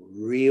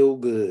real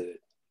good.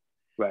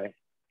 Right.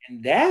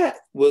 And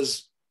that's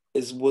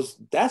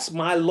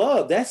my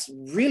love. That's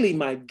really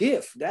my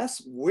gift.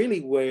 That's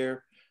really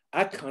where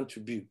I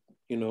contribute,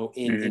 you know,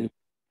 and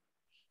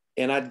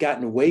I'd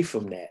gotten away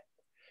from that.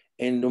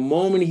 And the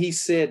moment he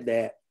said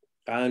that,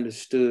 I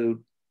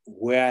understood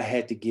where I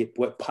had to get,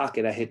 what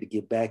pocket I had to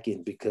get back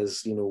in,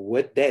 because, you know,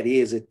 what that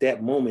is at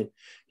that moment,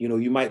 you know,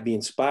 you might be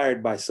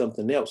inspired by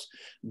something else,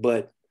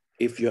 but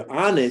if you're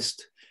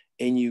honest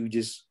and you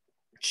just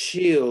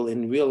chill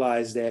and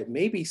realize that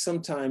maybe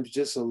sometimes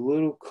just a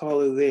little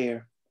color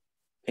there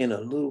and a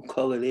little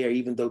color there,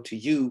 even though to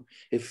you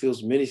it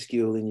feels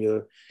minuscule in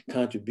your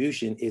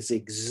contribution, is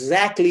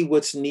exactly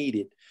what's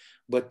needed.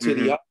 But to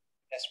the audience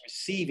that's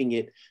receiving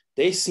it,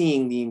 they're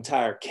seeing the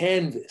entire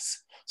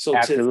canvas. So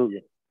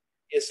absolutely,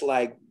 it's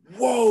like,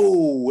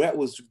 whoa, that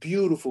was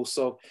beautiful.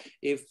 So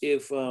if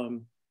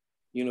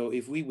you know,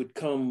 if we would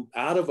come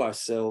out of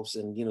ourselves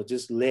and, you know,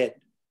 just let,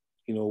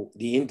 you know,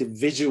 the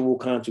individual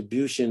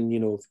contribution, you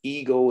know, of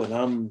ego and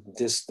I'm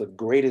just the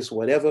greatest,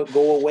 whatever,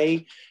 go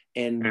away,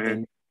 and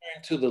turn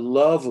to the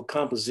love of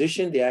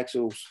composition, the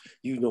actual,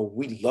 you know,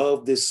 we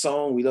love this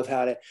song, we love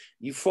how that,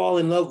 you fall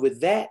in love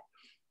with that,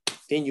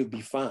 then you'll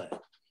be fine.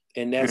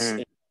 And that's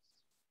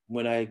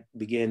when I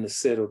began to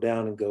settle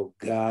down and go,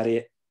 got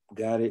it,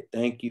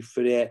 thank you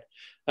for that.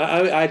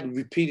 I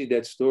repeated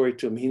that story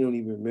to him. He don't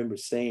even remember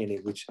saying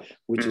it, which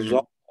is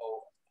also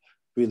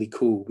really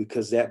cool,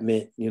 because that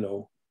meant, you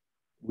know,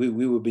 we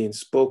were being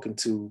spoken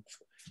to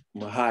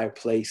from a higher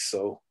place.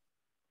 So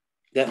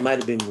that might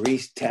have been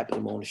Maurice tapping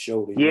him on the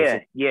shoulder. Yeah,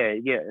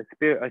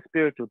 a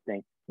spiritual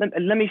thing.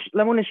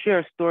 I want to share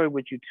a story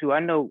with you too. I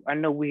know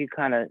we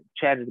kind of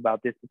chatted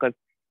about this because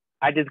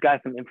I just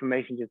got some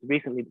information just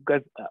recently,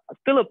 because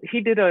Philip, he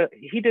did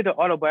an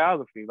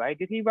autobiography, right?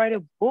 Did he write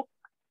a book?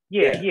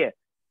 Yeah.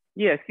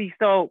 See,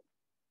 so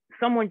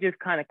someone just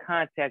kind of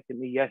contacted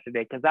me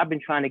yesterday because I've been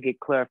trying to get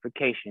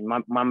clarification.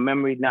 My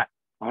memory's not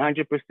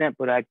 100%,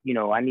 but I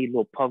need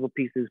little puzzle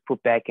pieces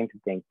put back into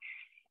things.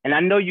 And I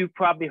know you've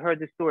probably heard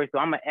the story, so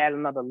I'm gonna add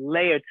another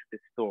layer to the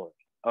story,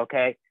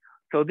 okay?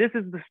 So this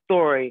is the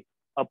story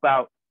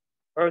about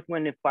Earth,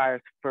 Wind &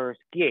 Fire's first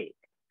gig,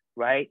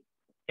 right?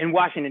 In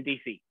Washington,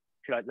 D.C.,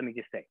 let me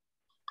just say.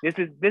 This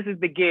is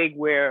the gig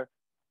where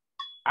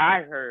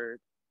I heard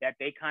that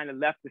they kind of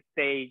left the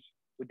stage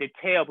with their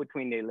tail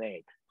between their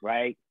legs,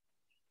 right?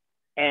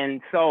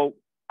 And so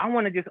I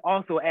want to just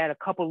also add a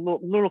couple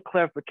little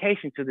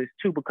clarification to this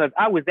too, because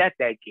I was at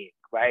that gig,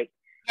 right?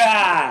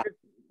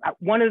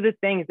 One of the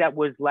things that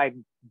was like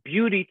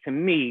beauty to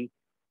me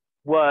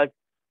was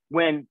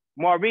when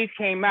Maurice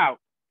came out.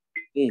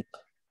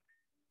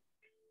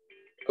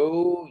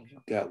 Oh, you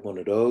got one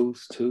of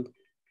those too.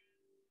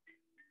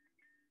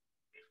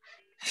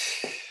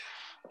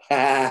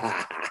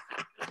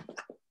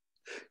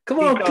 Come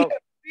on, so,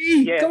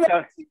 come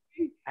on.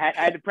 I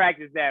had to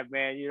practice that,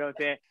 man. You know what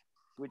I'm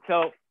saying?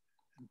 So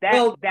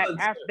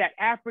that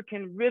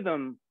African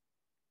rhythm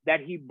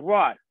that he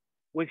brought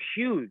was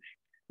huge.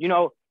 You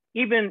know,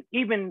 even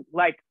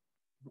like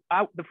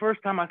the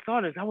first time I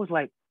saw this, I was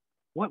like,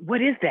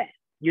 what is that?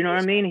 You know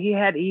what I mean? He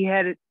had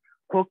it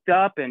hooked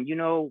up, and you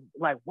know,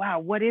 like, wow,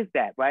 what is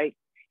that, right?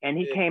 And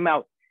he came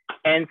out,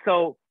 and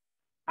so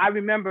I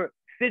remember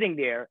sitting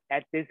there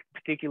at this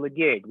particular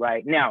gig.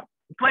 Right now,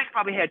 the place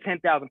probably had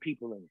 10,000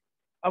 people in it.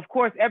 Of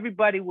course,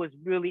 everybody was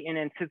really in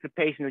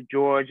anticipation of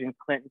George and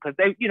Clinton, because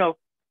they, you know,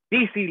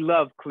 DC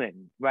loved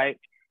Clinton, right?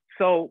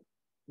 So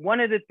one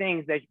of the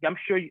things that I'm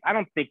sure I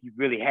don't think you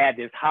really had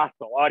this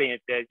hostile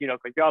audience that, you know,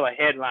 because y'all are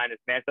headliners,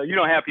 man. So you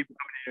don't have people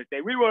coming in and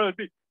say, we want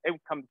to see, they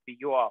would come to see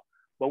you all.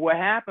 But what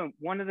happened,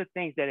 one of the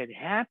things that had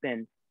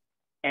happened,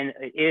 and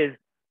is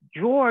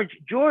George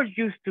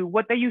used to,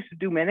 what they used to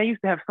do, man, they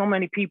used to have so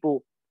many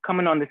people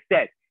coming on the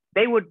set.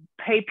 They would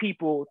pay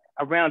people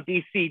around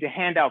DC to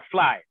hand out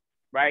flyers,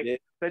 right? Yeah.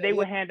 So they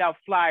would hand out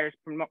flyers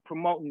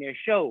promoting their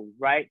shows,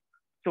 right?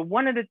 So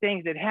one of the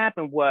things that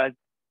happened was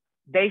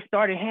they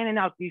started handing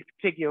out these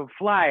particular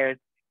flyers,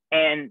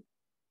 and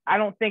I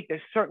don't think that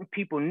certain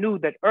people knew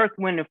that Earth,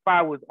 Wind &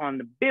 Fire was on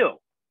the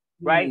bill,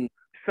 right?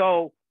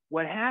 So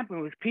what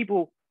happened was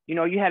people, you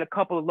know, you had a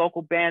couple of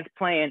local bands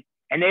playing,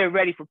 and they were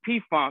ready for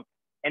P-Funk,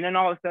 and then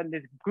all of a sudden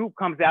this group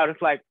comes out,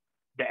 it's like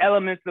the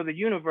Elements of the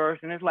Universe,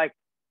 and it's like,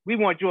 we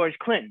want George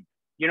Clinton,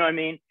 you know what I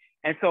mean?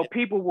 And so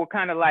people were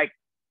kind of like,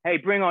 hey,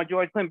 bring on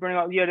George Clinton, bring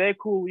on, yeah, they're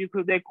cool,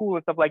 they're cool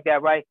and stuff like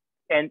that, right?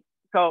 And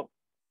so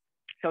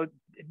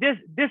this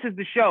is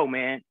the show,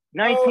 man.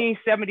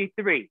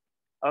 1973.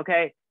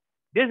 Okay,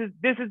 this is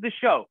the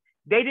show.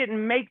 They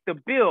didn't make the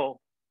bill,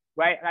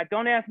 right?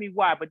 Don't ask me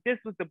why, but this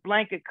was the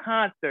blanket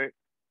concert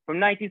from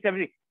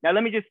 1970. Now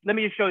let me just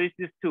show you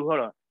this too. Hold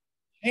on.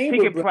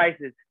 Ticket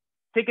prices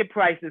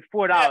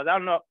 $4. I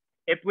don't know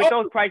if with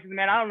those prices,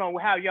 man. I don't know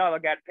how y'all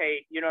got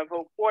paid. You know,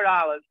 for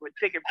 $4 for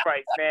ticket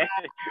price, man.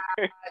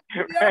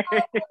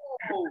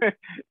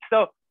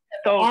 So.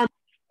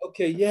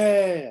 Okay,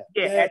 yeah,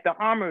 at the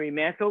Armory,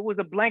 man. So it was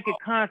a blanket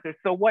concert.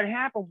 So what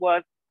happened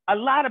was a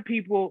lot of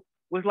people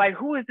was like,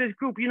 who is this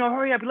group? You know,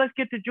 hurry up, let's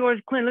get to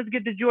George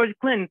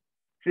Clinton.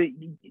 So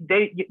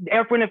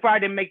Earth, Wind & Fire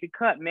didn't make the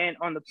cut, man,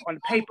 on the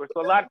paper.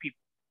 So a lot of people,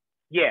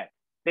 they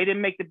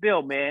didn't make the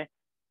bill, man.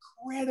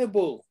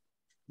 Incredible.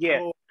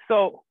 Yeah.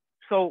 So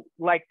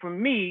like for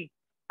me,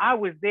 I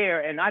was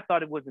there and I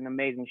thought it was an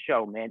amazing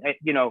show, man.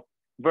 You know,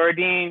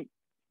 Verdine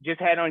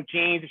just had on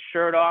jeans,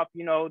 shirt off,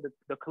 you know,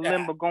 the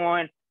kalimba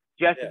going,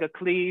 Jessica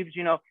Cleaves,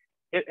 you know,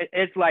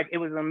 it's like, it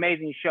was an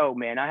amazing show,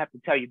 man. I have to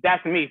tell you,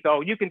 that's me.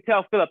 So you can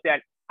tell Philip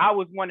that I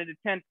was one of the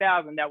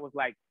 10,000 that was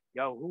like,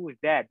 yo, who is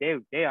that?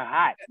 They are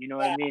hot. You know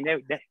what I mean?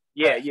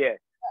 Yeah,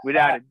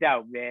 without a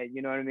doubt, man.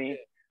 You know what I mean?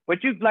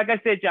 But you, like I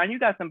said, John, you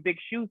got some big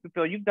shoes to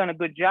fill. You've done a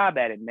good job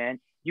at it, man.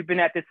 You've been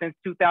at this since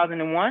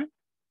 2001.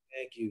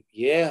 Thank you.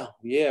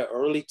 Yeah,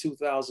 early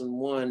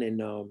 2001,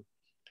 and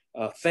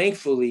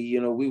thankfully,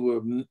 we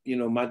were,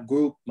 my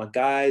group, my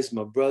guys,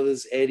 my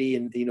brothers, Eddie,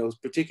 and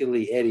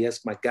particularly Eddie.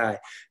 That's my guy.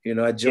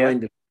 I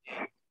joined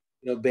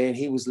the band.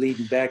 He was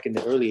leading back in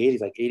the early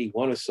 '80s, like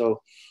 '81 or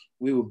so.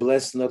 We were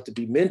blessed enough to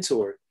be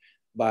mentored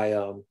by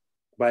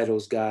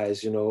those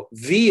guys.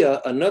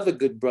 Via another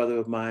good brother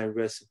of mine,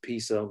 rest in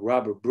peace,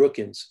 Robert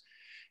Brookins.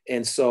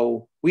 And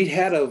so we'd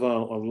had a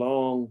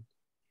long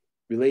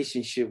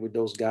relationship with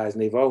those guys,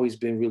 and they've always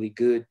been really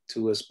good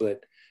to us.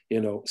 But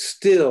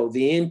still,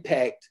 the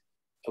impact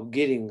of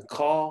getting a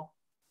call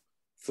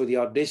for the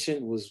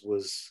audition was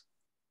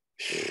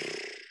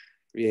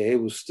yeah,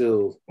 it was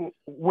still.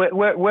 Where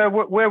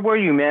were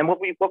you, man? What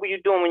were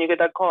you doing when you get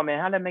that call, man?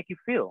 How'd that make you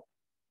feel?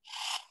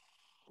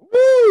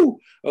 Woo!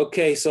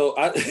 Okay, so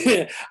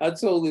I I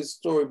told this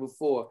story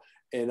before,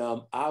 and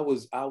I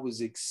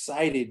was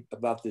excited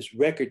about this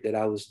record that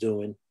I was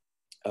doing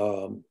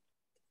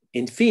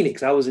in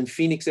Phoenix. I was in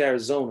Phoenix,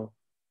 Arizona,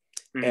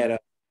 at a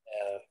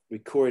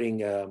recording,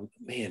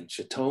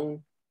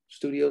 Chatone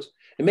Studios.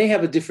 It may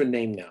have a different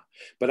name now,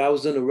 but I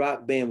was in a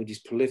rock band with these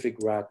prolific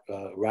rock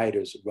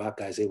writers, rock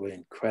guys. They were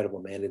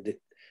incredible, man. The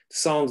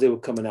songs they were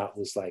coming out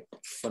was like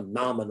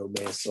phenomenal,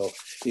 man. So,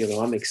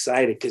 I'm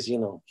excited because,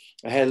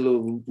 I had a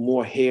little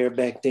more hair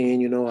back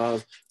then, I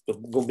was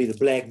going to be the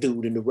black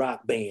dude in the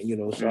rock band,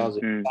 so I was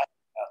excited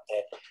about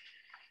that.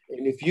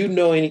 And if you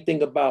know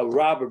anything about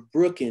Robert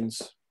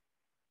Brookins,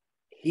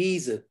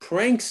 he's a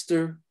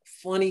prankster,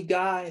 funny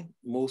guy,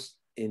 most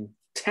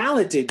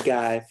talented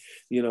guy,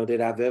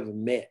 that I've ever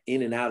met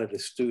in and out of the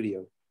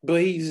studio.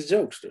 But he's a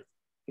jokester,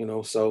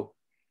 so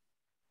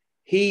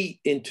he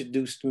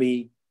introduced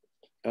me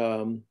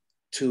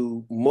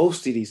to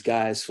most of these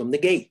guys from the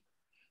gate.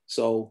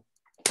 So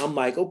I'm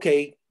like,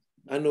 okay,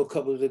 I know a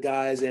couple of the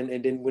guys.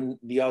 And then when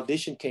the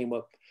audition came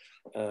up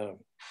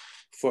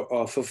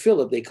for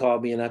Philip, they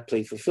called me and I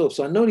played for Philip.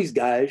 So I know these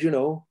guys,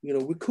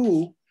 we're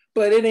cool,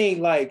 but it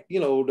ain't like,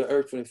 the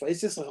Earth, Wind & Fire.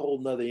 It's just a whole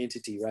nother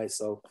entity, right?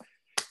 So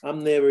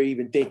I'm never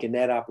even thinking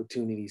that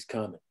opportunity is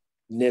coming.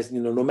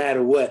 No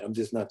matter what, I'm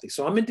just not thinking.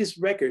 So I'm in this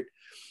record,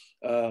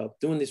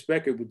 doing this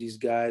record with these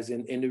guys.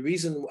 And the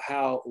reason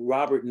how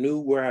Robert knew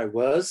where I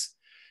was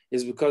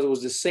is because it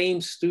was the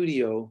same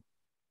studio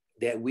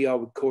that we all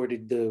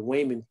recorded the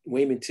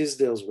Wayman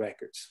Tisdale's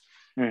records.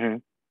 Mm-hmm.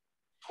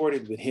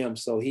 Recorded with him.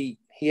 So he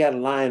had a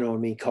line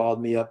on me,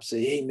 called me up,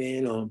 said, hey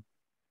man,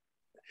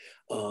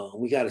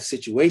 we got a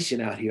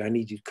situation out here. I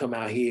need you to come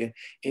out here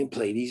and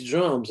play these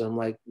drums. I'm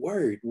like,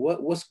 word,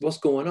 what's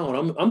going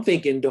on? I'm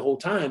thinking the whole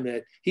time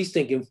that he's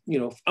thinking,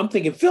 I'm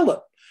thinking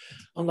Philip.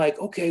 I'm like,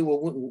 okay, well,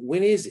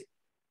 when is it?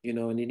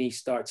 And then he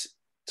starts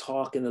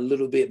talking a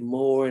little bit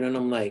more. And then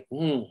I'm like,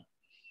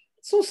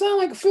 so it sounds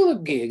like a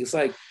Philip gig. It's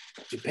like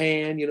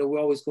Japan, we're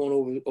always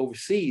going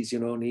overseas,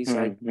 and he's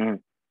like,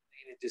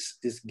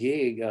 this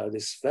gig,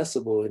 this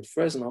festival in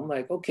Fresno. I'm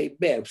like, okay,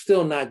 bet. I'm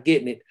still not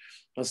getting it.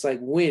 I was like,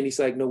 when? He's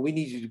like, no, we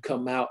need you to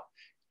come out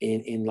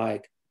in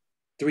like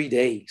 3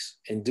 days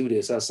and do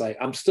this. I was like,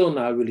 I'm still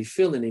not really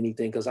feeling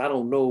anything because I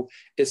don't know.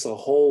 It's a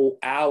whole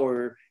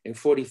hour and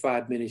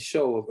 45-minute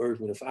show of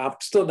Earth, Wind & Fire. I'm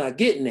still not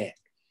getting that.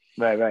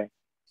 Right.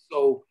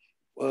 So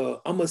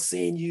I'm gonna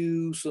send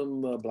you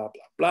some blah blah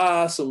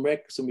blah, some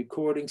records, some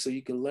recordings, so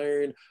you can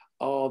learn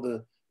all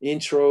the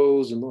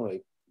intros. And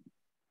like,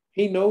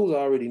 he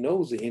already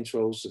knows the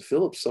intros to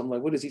Philip. So I'm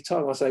like, what is he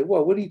talking about? I was like,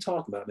 whoa, what are you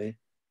talking about, man?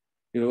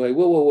 Like,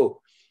 whoa.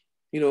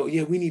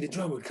 Yeah, we need a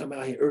drummer to come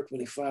out here, Earth,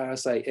 Wind & Fire. I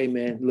was like, hey,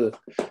 man, look,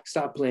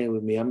 stop playing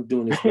with me. I'm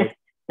doing this record.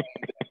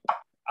 I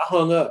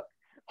hung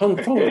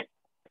the phone up.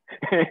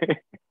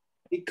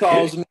 He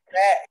calls me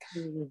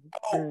back.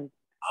 Oh,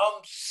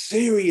 I'm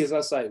serious. I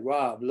was like,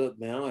 Rob, look,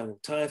 man, I don't have no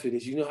time for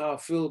this. You know how I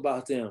feel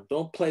about them.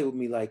 Don't play with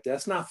me like that.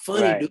 That's not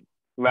funny, dude.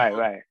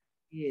 Right.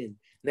 And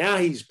now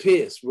he's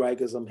pissed, right?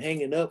 Because I'm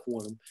hanging up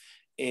on him.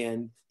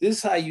 And this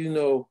is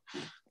how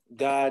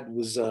God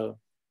was,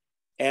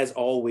 as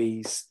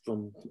always,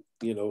 from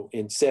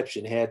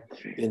inception, had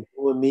been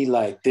doing me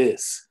like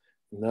this.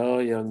 No,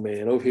 young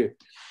man, over here.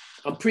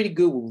 I'm pretty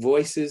good with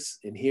voices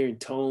and hearing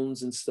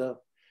tones and stuff.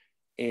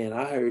 And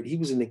I heard he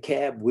was in the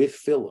cab with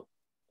Philip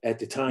at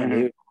the time. Mm-hmm.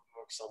 They were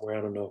somewhere,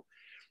 I don't know.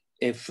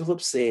 And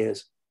Philip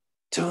says,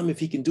 tell him if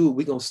he can do it,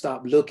 we're going to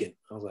stop looking.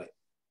 I was like,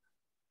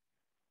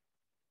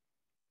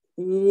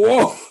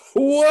 whoa,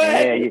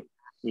 what?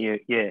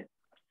 Yeah.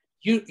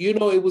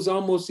 It was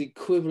almost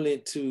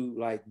equivalent to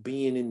like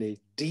being in the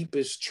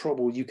deepest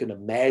trouble you can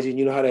imagine.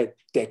 You know how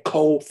that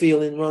cold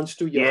feeling runs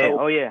through your whole...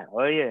 Oh yeah.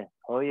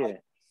 I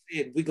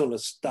said, we're gonna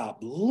stop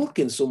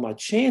looking, so my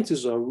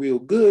chances are real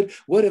good.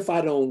 What if I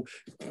don't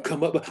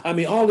come up? I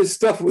mean, all this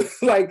stuff was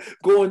like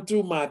going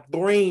through my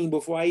brain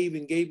before I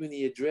even gave him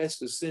the address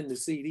to send the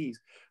CDs.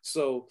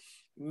 So,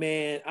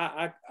 man,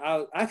 I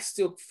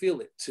still feel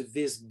it to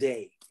this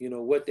day.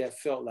 What that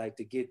felt like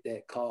to get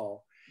that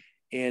call.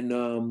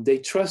 And they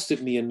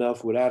trusted me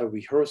enough without a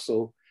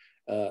rehearsal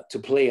to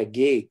play a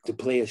gig, to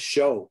play a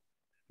show.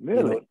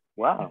 Really? You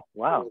know,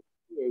 wow.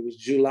 it was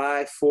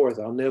July 4th.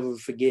 I'll never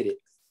forget it.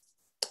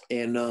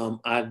 And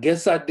I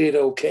guess I did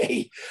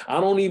okay. I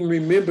don't even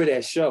remember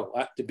that show.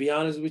 To be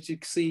honest with you,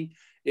 see,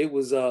 it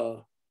was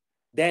that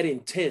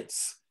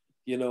intense,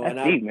 you know. That's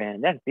and deep,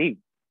 man. That's deep.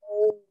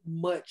 So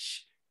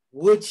much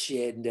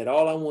woodshedding that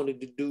all I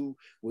wanted to do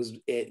was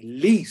at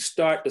least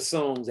start the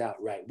songs out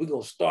right. We're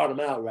gonna start them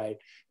out right.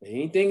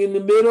 Anything in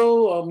the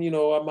middle, you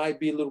know, I might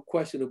be a little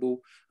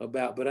questionable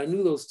about, but I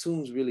knew those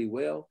tunes really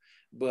well.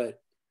 But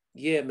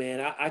yeah, man,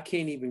 I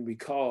can't even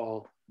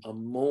recall a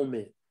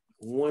moment,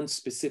 one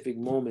specific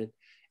moment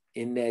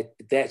in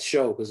that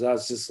show, because I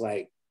was just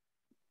like,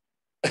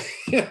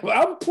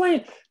 I'm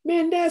playing,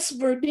 man, that's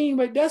Verdine,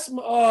 but that's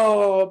my,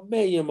 oh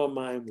man, yeah, my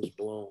mind was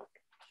blown.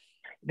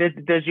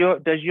 Does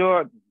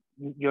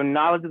your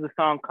knowledge of the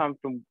song come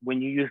from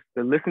when you used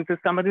to listen to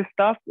some of this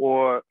stuff,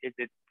 or is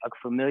it a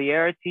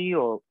familiarity,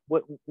 or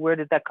where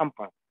did that come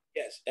from?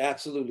 Yes,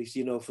 absolutely.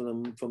 You know,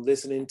 from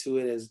listening to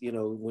it, as you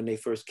know, when they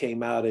first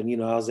came out, and you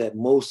know, I was at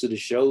most of the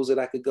shows that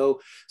I could go,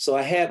 so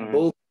I had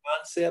both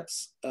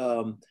concepts.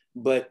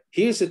 But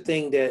here's the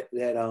thing that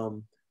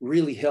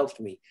really helped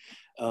me.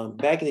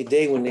 Back in the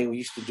day when they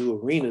used to do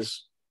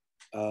arenas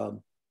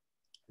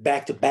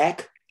back to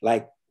back,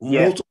 like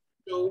multiple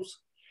shows.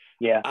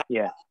 Yeah.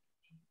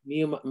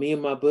 Me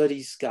and my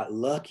buddies got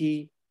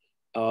lucky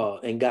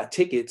and got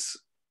tickets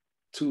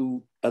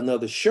to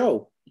another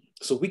show.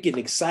 So we getting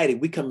excited.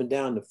 We coming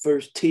down the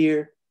first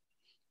tier,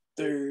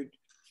 third,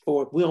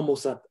 fourth. We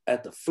almost up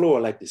at the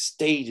floor, like the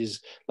stage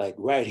is like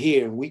right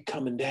here, and we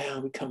coming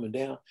down.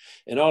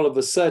 And all of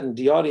a sudden,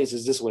 the audience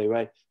is this way,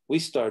 right? We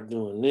start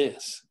doing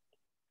this.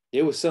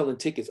 They were selling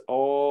tickets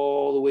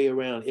all the way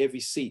around every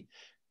seat.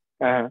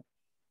 Now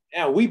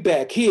we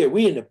back here.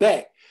 We in the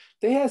back.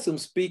 They had some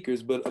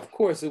speakers, but of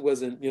course it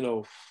wasn't, you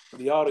know,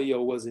 the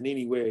audio wasn't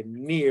anywhere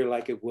near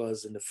like it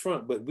was in the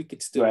front, but we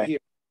could still hear.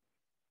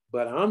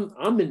 But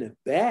I'm in the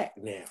back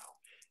now,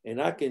 and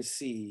I can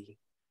see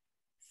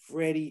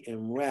Freddie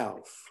and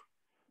Ralph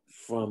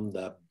from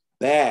the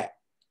back,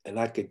 and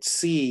I could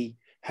see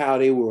how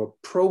they were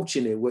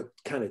approaching it, what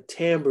kind of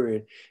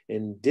timbre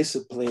and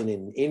discipline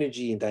and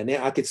energy and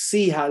dynamic. I could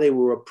see how they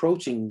were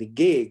approaching the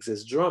gigs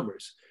as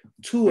drummers,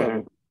 two of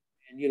them.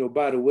 And, you know,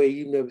 by the way,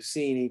 you've never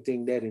seen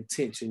anything that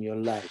intense in your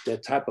life.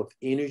 That type of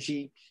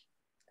energy,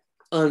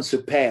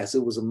 unsurpassed.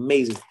 It was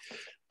amazing.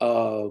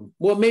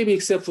 Well, maybe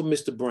except for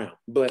Mr. Brown,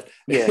 but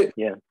yeah.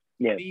 In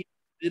the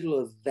middle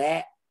of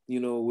that, you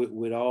know,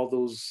 with all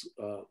those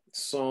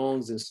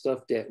songs and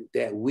stuff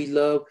that we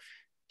love,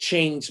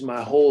 changed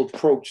my whole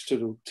approach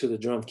to the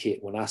drum kit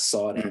when I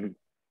saw that.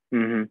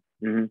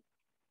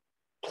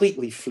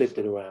 Completely flipped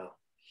it around.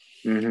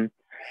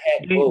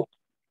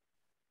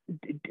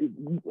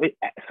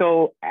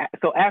 So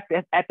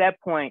after at that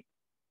point,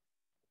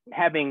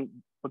 having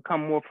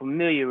become more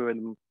familiar with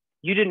them,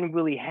 you didn't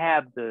really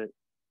have the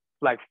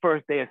like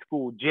first day of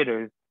school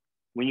jitters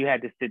when you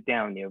had to sit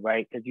down there,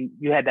 right? Because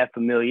you had that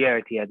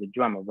familiarity as a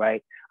drummer,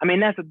 right? I mean,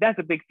 that's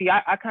a big. See,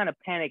 I kind of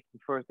panicked the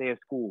first day of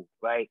school,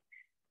 right?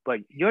 But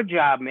your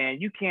job,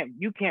 man, you can't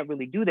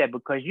really do that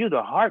because you're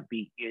the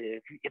heartbeat.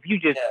 If you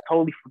just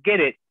totally forget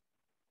it,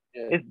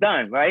 it's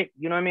done, right?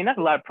 You know what I mean? That's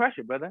a lot of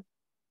pressure, brother.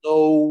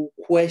 No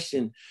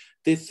question.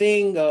 The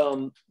thing,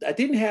 I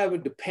didn't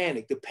have the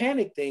panic. The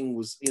panic thing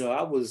was, you know,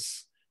 I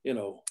was, you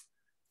know,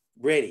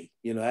 ready.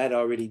 You know, I had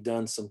already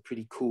done some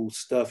pretty cool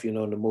stuff, you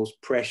know, and the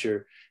most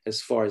pressure as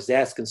far as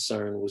that's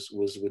concerned was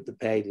with the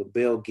Patti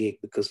LaBelle gig,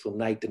 because from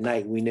night to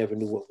night, we never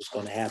knew what was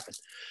going to happen.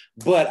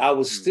 But I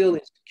was still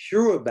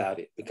insecure about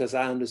it because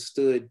I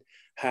understood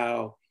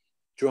how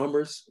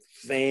drummers,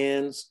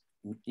 fans,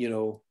 you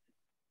know,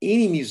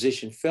 any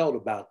musician felt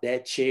about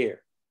that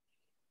chair.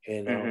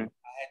 And I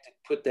had to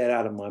put that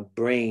out of my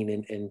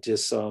brain and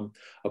just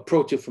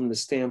approach it from the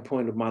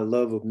standpoint of my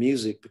love of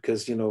music,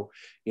 because, you know,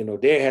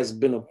 there has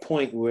been a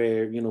point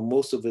where, you know,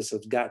 most of us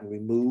have gotten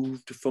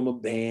removed from a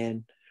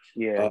band,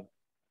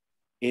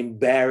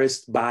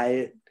 embarrassed by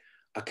it.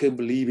 I couldn't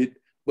believe it,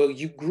 but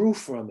you grew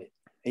from it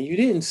and you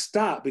didn't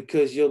stop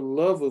because your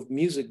love of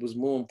music was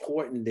more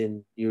important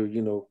than your,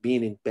 you know,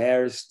 being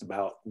embarrassed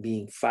about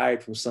being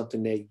fired from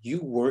something that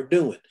you weren't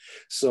doing.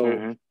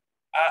 So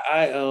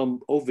I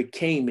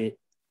overcame it,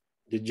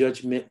 the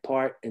judgment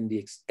part and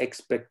the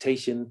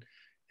expectation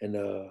and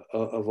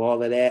of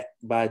all of that,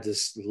 by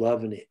just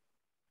loving it,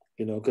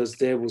 you know, because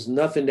there was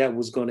nothing that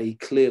was going to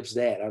eclipse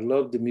that. I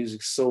loved the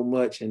music so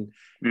much, and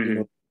you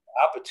know,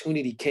 the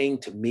opportunity came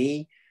to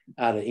me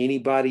out of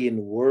anybody in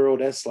the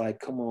world. That's like,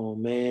 come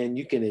on, man,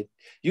 you can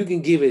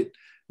give it,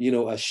 you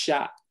know, a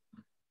shot,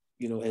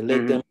 you know, and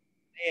let them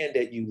understand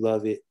that you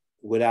love it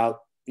without,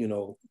 you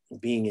know,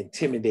 being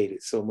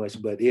intimidated so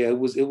much. But yeah, it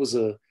was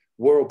a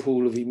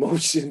whirlpool of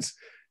emotions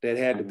that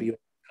had to be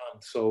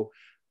overcome. So,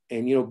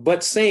 and you know,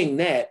 but saying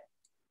that,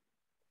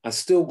 I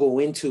still go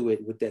into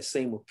it with that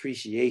same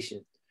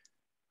appreciation.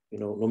 You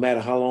know, no matter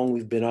how long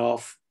we've been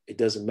off, it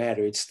doesn't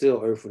matter. It's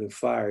still Earth, Wind &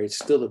 Fire. It's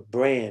still a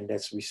brand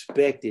that's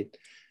respected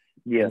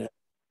Yeah. And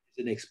it's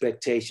an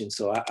expectation.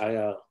 So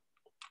I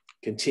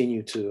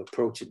continue to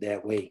approach it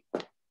that way.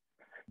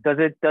 Does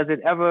it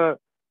ever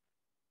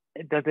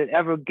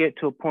get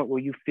to a point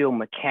where you feel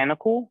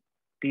mechanical?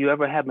 Do you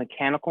ever have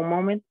mechanical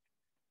moments?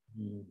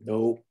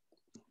 No,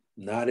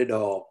 not at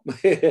all.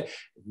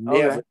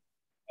 Never.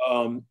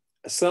 Okay.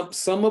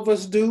 Some of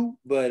us do,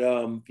 but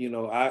you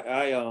know,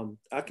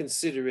 I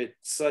consider it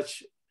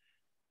such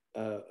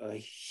a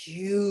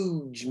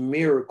huge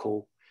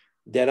miracle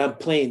that I'm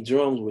playing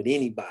drums with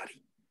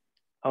anybody.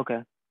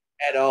 Okay.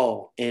 At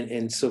all,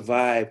 and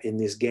survive in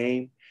this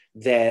game,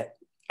 that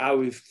I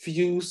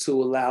refuse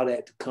to allow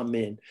that to come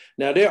in.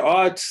 Now there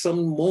are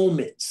some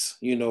moments,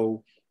 you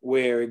know,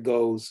 where it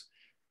goes,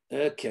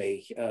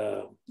 okay,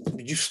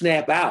 you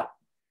snap out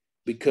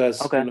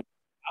because Okay. you know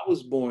I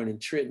was born in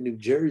Trenton, New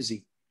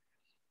Jersey,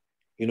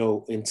 you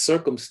know, in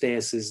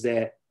circumstances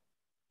that,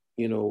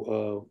 you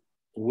know,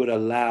 would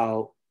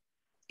allow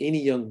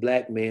any young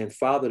Black man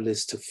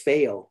fatherless to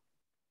fail.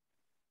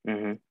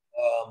 Mm-hmm.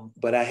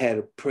 But I had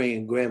a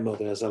praying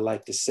grandmother, as I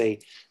like to say,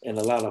 and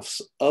a lot of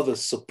other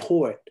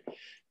support.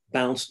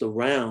 Bounced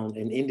around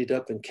and ended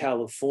up in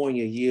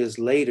California years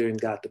later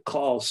and got the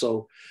call.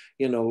 So,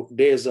 you know,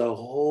 there's a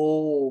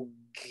whole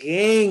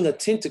gang of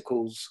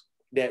tentacles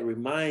that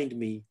remind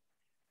me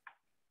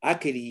I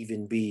could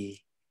even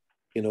be,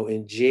 you know,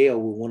 in jail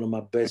with one of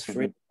my best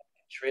friends,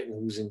 Trenton,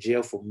 who's in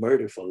jail for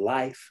murder for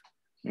life.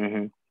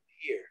 Mm-hmm.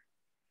 Here,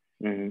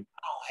 Mm-hmm.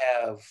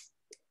 I don't have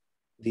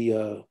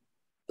the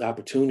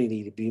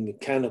opportunity to be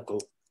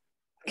mechanical.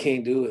 I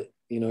can't do it.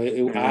 You know,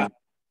 I not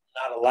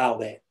allow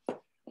that.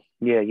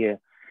 Yeah.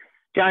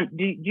 John,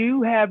 do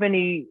you have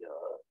any,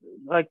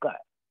 like,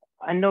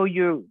 I know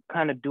you're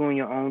kind of doing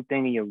your own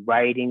thing and you're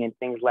writing and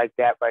things like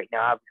that right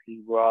now.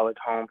 Obviously, we're all at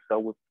home,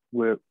 so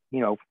we're you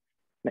know,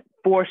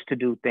 forced to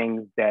do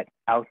things that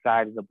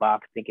outside of the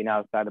box, thinking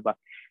outside the box.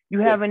 You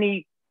have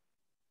any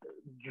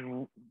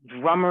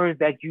drummers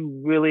that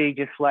you really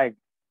just like,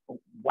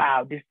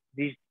 wow,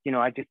 these, you know,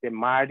 I just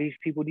admire these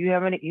people. Do you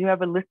have any? You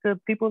have a list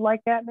of people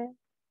like that, man?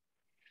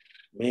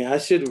 Man, I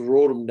should have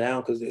wrote them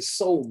down because there's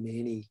so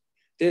many.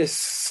 There's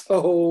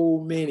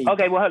so many.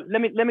 Okay, well,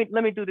 let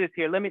me do this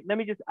here. Let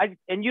me just,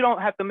 and you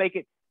don't have to make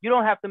it. You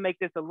don't have to make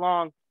this a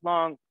long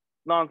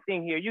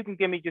thing here. You can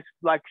give me just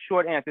like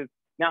short answers.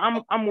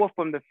 Now, I'm more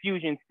from the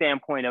fusion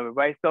standpoint of it,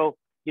 right? So,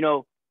 you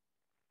know,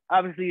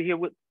 obviously here,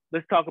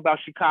 let's talk about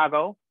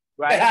Chicago,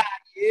 right?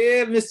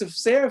 Yeah, Mr.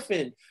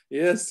 Seraphin.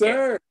 Yes,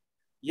 sir.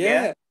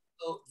 Yeah.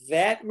 So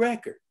that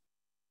record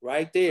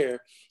right there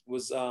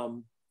was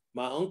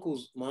my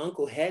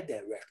uncle had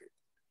that record.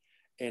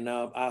 And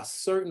I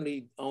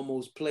certainly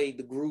almost played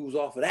the grooves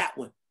off of that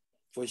one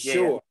for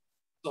sure.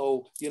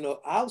 So, you know,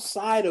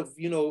 outside of,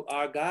 you know,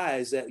 our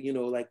guys that, you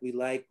know, like we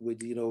like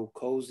with, you know,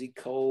 Cozy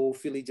Cole,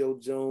 Philly Joe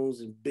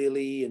Jones and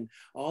Billy and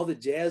all the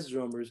jazz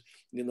drummers,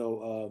 you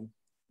know,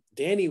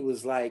 Danny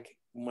was like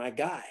my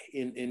guy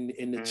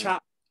in the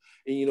chop.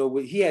 And, you know,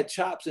 he had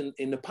chops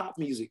in the pop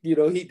music, you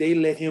know, they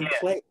let him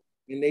play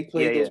and they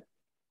played those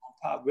on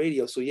pop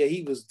radio. So yeah,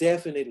 he was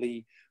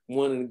definitely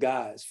one of the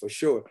guys for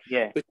sure.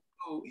 Yeah. But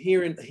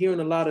hearing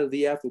a lot of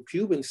the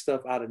Afro-Cuban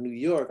stuff out of New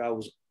York, I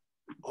was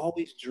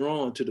always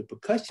drawn to the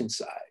percussion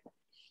side.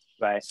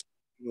 Right. So,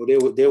 you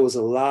know, there was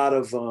a lot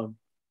of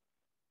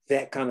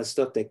that kind of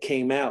stuff that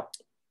came out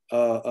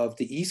of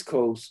the East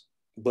Coast.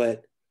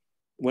 But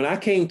when I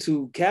came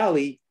to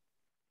Cali,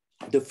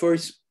 the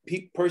first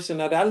person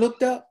that I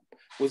looked up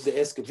was the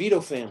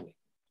Escovedo family.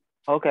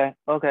 Okay.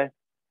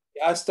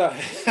 I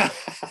started.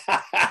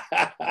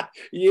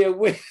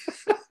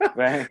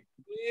 Right.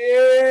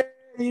 Yeah.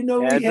 You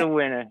know, that's a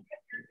winner.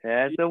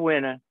 That's a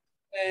winner.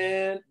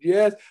 And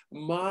yes,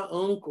 my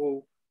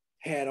uncle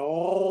had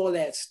all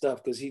that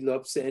stuff because he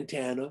loved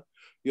Santana,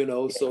 you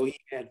know, so he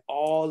had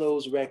all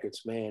those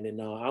records, man.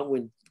 And I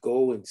would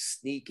go and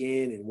sneak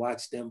in and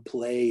watch them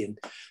play and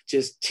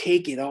just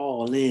take it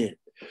all in,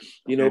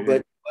 you know.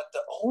 But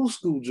the old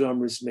school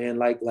drummers, man,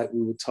 like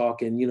we were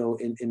talking, you know,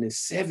 in the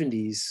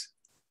 70s,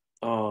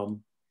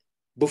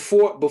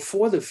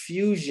 before the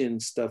fusion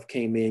stuff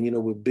came in, you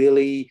know, with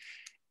Billy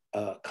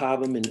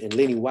Cobham and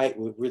Lenny White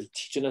were really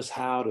teaching us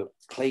how to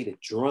play the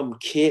drum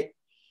kit.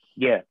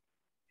 Yeah.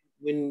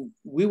 When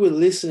we were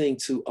listening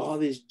to all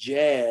this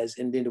jazz,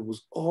 and then there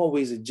was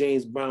always a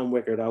James Brown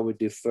record I would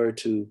defer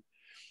to.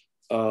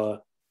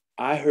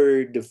 I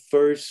heard the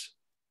first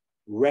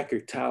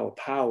record Tower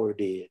Power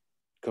did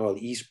called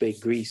East Bay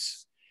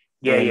Grease.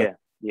 Yeah.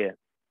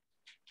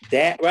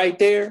 That right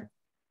there.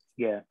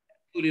 Yeah.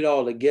 Put it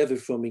all together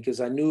for me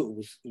because I knew it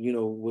was, you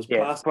know, was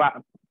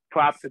possible.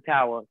 Props to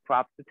Tower.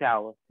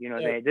 You know,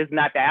 this is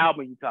not the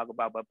album you talk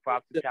about, but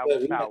props to Tower.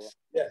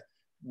 Yeah.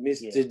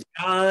 Mr.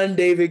 John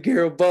David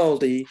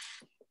Garibaldi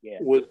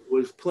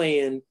was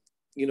playing,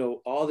 you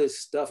know, all this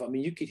stuff. I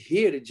mean, you could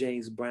hear the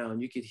James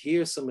Brown, you could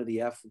hear some of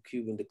the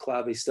Afro-Cuban, the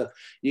clave stuff.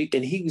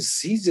 And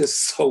he's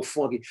just so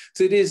funky.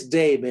 To this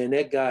day, man,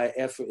 that guy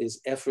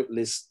is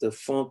effortless, the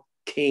funk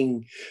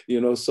king,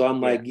 you know. So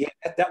I'm like,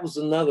 that was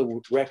another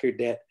record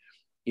that,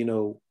 you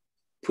know,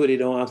 put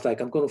it on. I was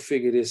like, I'm gonna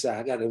figure this out.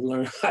 I gotta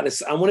learn how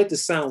to. I want it to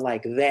sound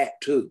like that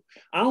too.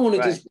 I don't want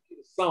to just play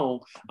the song.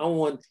 I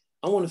want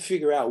to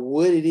figure out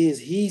what it is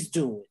he's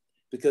doing,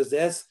 because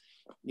that's,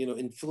 you know,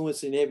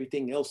 influencing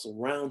everything else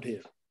around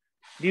him.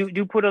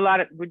 You put a lot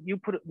of,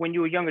 when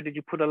you were younger, did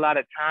you put a lot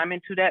of time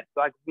into that?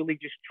 Like really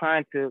just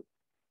trying to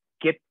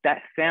get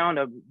that sound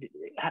of,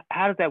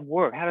 how does that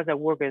work? How does that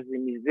work as a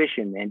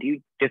musician, man? Do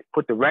you just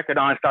put the record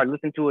on, start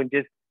listening to it, and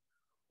just,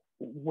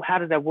 how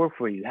does that work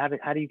for you? How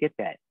do you get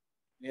that?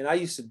 And I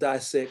used to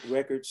dissect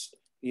records.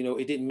 You know,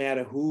 it didn't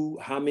matter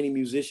how many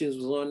musicians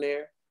was on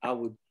there. I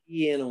would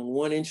key in on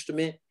one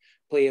instrument,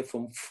 play it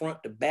from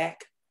front to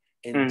back,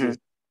 and just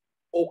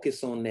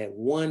focus on that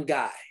one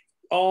guy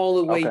all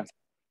the way.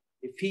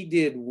 If he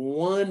did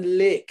one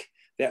lick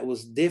that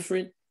was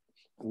different,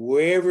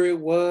 wherever it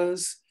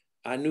was,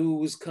 I knew it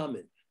was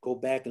coming. Go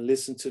back and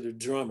listen to the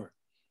drummer.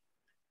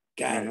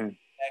 Got it.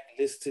 Back and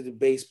listen to the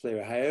bass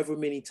player. However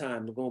many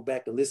times, I'm going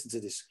back and listen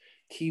to this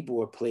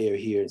keyboard player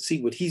here and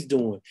see what he's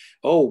doing.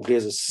 Oh,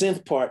 there's a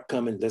synth part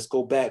coming. Let's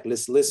go back.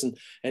 Let's listen.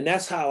 And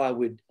that's how I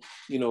would,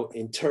 you know,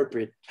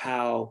 interpret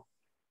how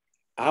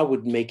I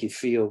would make it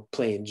feel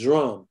playing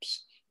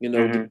drums. You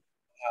know,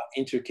 how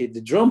intricate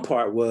the drum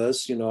part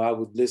was, you know, I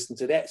would listen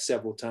to that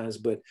several times,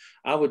 but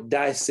I would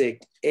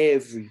dissect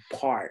every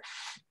part,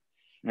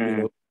 you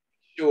know,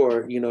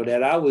 sure, you know,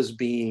 that I was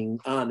being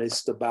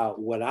honest about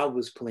what I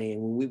was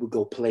playing when we would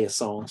go play a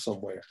song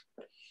somewhere.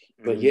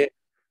 But yeah,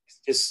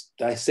 just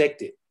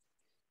dissect it.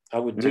 I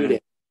would do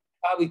that.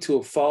 Probably to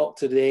a fault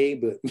today,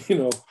 but you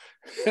know,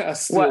 I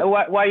still,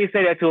 why you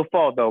say that to a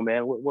fault though,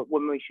 man?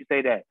 What makes you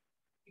say that?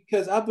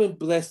 Because I've been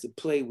blessed to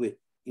play with,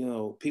 you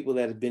know, people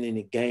that have been in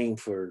the game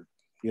for,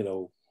 you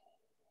know,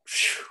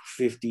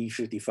 50,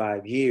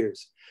 55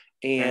 years.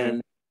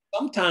 And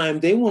sometimes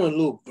they want a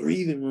little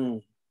breathing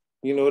room.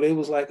 You know, they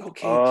was like,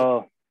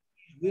 okay,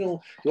 do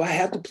I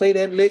have to play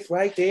that lick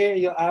right there?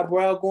 Your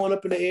eyebrow going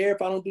up in the air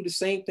if I don't do the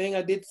same thing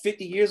I did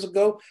 50 years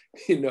ago?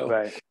 You know,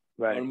 right.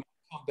 My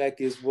comeback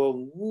is,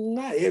 well,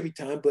 not every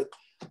time, but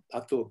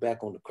I throw it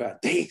back on the crowd.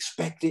 They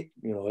expect it.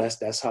 You know,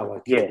 that's how I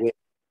get away.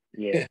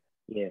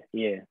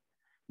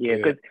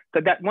 Because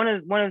that one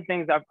of the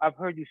things I've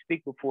heard you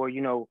speak before,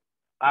 you know,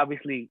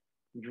 obviously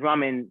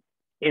drumming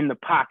in the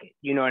pocket,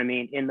 you know what I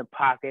mean? In the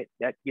pocket,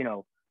 that, you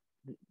know,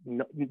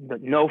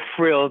 no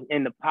frills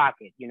in the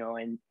pocket, you know,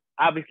 and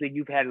obviously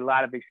you've had a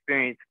lot of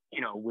experience,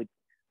 you know,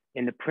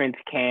 in the Prince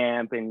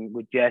camp and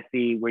with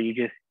Jessie, where you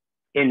just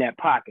in that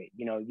pocket,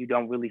 you know, you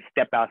don't really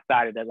step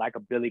outside of that like a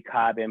Billy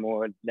Cobham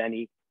or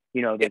Lenny,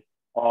 you know, that's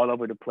all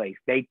over the place.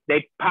 They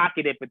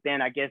pocket it, but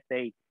then I guess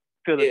they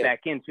fill it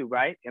back into,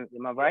 right?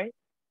 Am I right?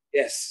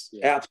 Yes,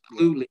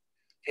 absolutely.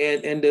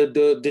 And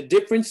the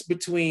difference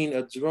between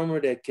a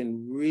drummer that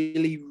can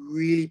really,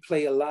 really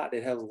play a lot,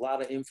 that has a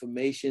lot of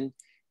information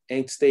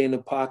and stay in the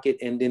pocket,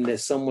 and then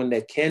there's someone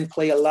that can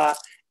play a lot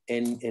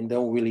and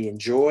don't really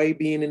enjoy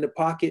being in the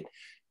pocket,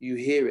 you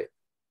hear it.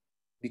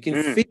 You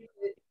can feel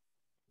it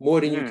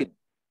more than you can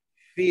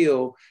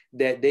feel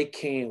that they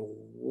can't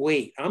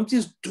wait. I'm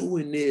just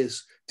doing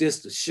this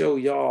just to show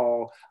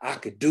y'all I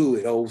could do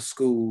it, old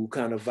school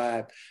kind of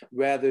vibe,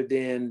 rather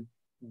than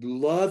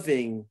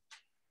loving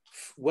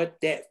what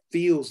that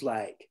feels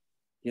like,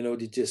 you know,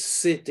 to just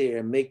sit there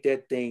and make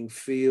that thing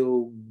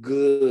feel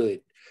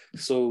good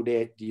so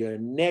that your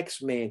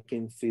next man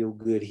can feel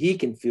good. He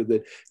can feel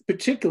good,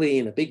 particularly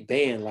in a big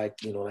band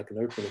like, you know, like an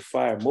Earth, Wind &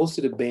 Fire. Most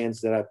of the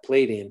bands that I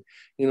played in,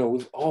 you know,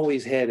 we've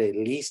always had at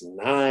least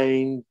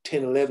 9,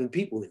 10, 11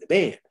 people in the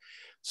band.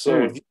 So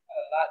if you got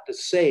a lot to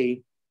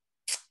say,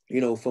 you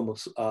know, from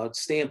a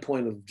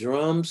standpoint of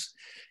drums,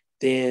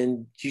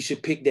 then you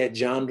should pick that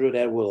genre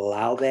that will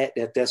allow that.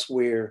 That's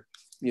where,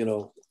 you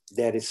know,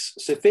 that is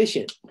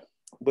sufficient.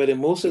 But in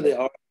most of the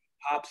art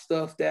pop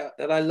stuff that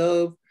I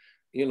love,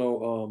 you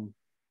know,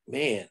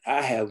 man,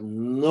 I have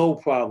no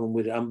problem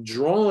with it. I'm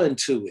drawn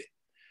to it.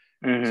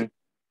 The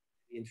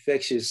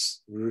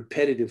infectious,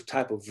 repetitive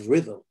type of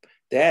rhythm.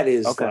 That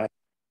is like,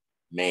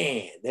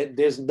 man,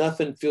 there's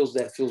nothing feels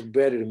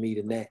better to me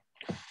than that.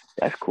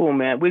 That's cool,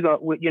 man.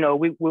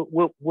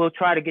 We'll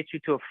try to get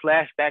you to a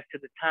flashback to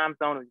the time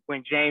zone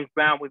when James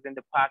Brown was in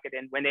the pocket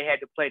and when they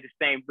had to play the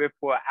same riff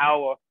for an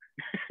hour.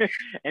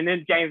 And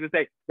then James would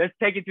say, let's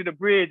take it to the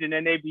bridge. And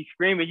then they'd be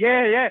screaming,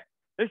 yeah,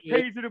 let's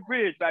take it to the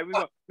bridge. Like,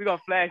 we're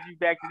gonna flash you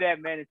back to that,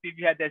 man, and see if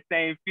you had that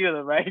same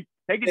feeling, right?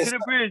 Take it to the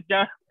bridge,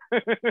 John.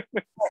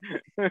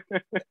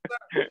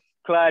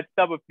 Clyde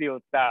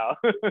Stubblefield style.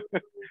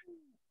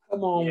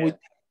 Come on.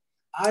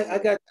 I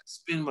got to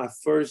spend my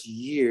first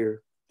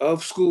year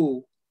of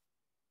school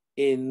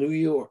in New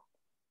York.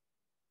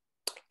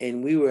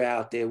 And we were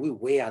out there, we were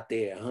way out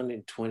there,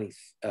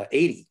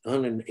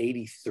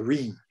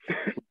 183.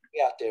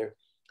 We out there.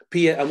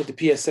 I went to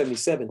PS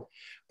 77,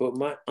 but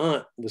my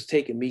aunt was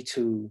taking me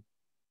to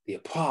the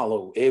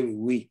Apollo every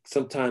week,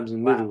 sometimes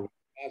in the middle.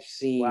 I've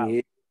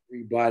seen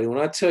everybody. When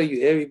I tell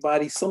you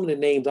everybody, some of the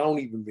names I don't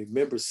even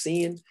remember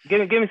seeing.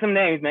 Give me some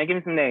names, man. Give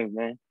me some names,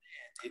 man.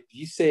 If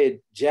you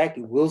said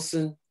Jackie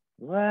Wilson,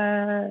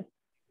 what?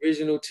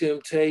 Original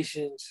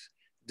Temptations,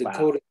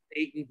 Dakota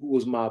Staten, who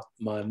was my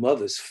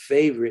mother's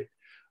favorite.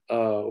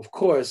 Of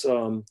course,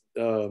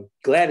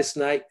 Gladys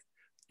Knight,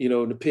 you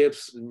know, the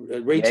Pips,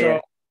 Ray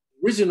Charles,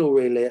 original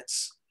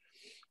Raylettes,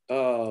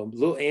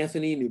 Little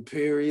Anthony, the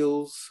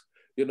Imperials,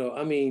 you know,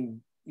 I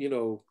mean, you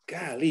know,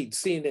 golly,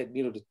 seeing that,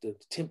 you know, the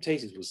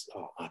Temptations was,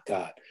 oh my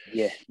God.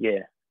 Yeah.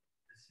 The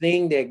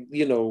thing that,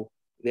 you know,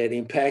 that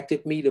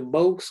impacted me the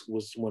most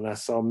was when I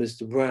saw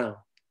Mr. Brown.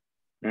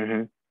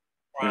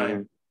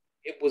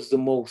 It was the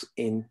most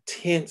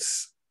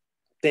intense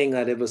thing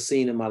I'd ever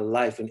seen in my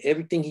life. And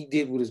everything he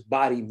did with his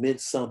body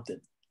meant something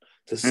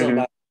to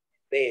somebody.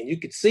 Man, you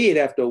could see it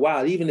after a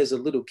while. Even as a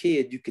little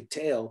kid, you could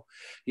tell,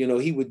 you know,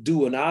 he would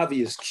do an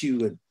obvious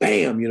cue and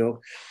bam, you know,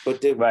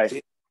 but there,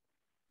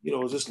 you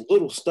know, just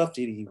little stuff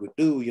that he would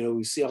do, you know,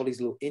 we see all these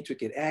little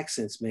intricate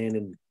accents, man,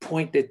 and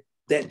point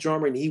that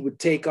drummer and he would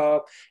take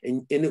off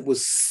and it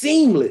was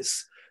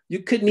seamless.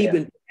 You couldn't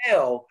even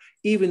tell,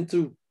 even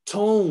through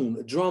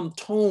drum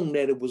tone,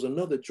 that it was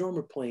another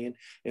drummer playing.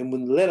 And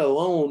when, let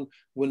alone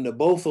when the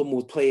both of them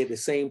would play at the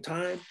same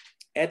time,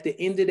 at the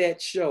end of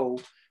that show,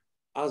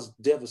 I was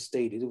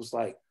devastated. It was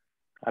like,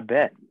 I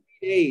bet.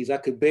 Days, I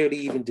could barely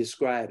even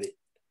describe it.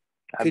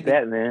 I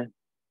bet, man.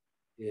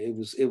 Yeah, it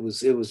was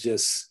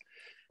just,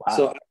 wow.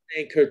 So I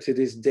thank her to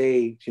this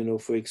day, you know,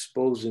 for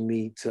exposing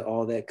me to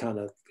all that kind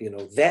of, you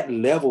know, that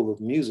level of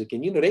music.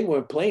 And, you know, they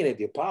weren't playing at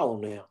the Apollo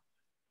now.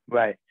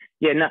 Right.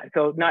 Yeah,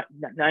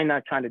 I'm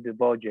not trying to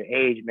divulge your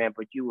age, man,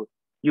 but you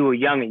were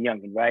young,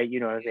 right? You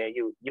know what I'm saying?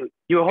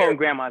 You were holding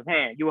grandma's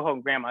hand. You were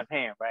holding grandma's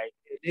hand, right?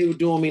 They were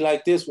doing me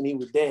like this when he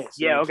would dance.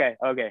 Yeah, okay.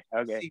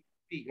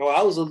 Well,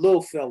 I was a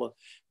little fella,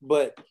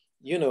 but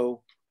you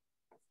know,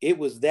 it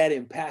was that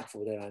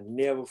impactful that I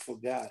never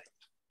forgot it.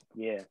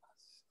 Yeah.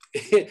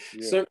 Certain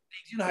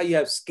things, you know how you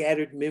have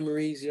scattered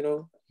memories, you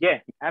know? Yeah,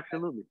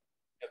 absolutely.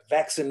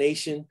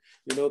 Vaccination,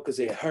 you know, because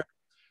it hurt,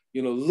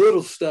 you know,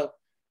 little stuff.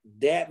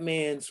 That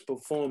man's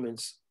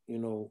performance, you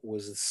know,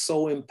 was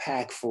so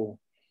impactful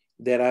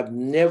that I've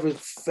never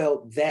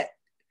felt that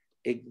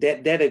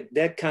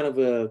kind of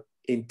a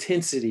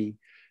intensity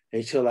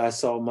until I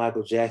saw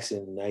Michael Jackson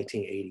in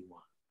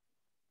 1981.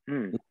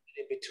 In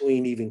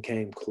between even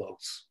came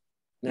close.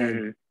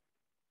 What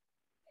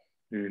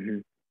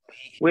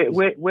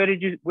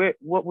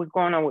was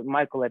going on with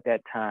Michael at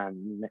that time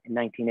in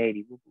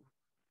 1980?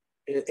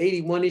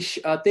 81-ish,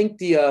 I think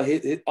the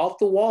Off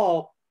the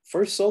Wall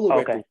first solo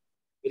record.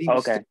 But he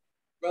was still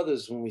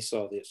brothers when we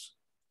saw this.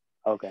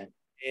 Okay.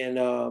 And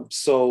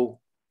so,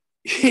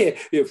 yeah,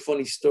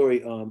 funny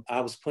story. I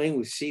was playing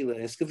with Sheila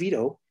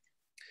Escovedo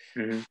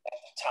at the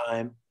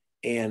time,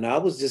 and I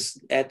was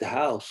just at the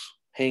house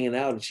hanging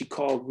out, and she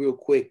called real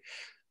quick.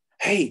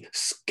 Hey,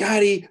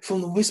 Scotty from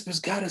the Whispers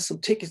got us some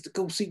tickets to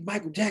go see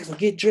Michael Jackson.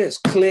 Get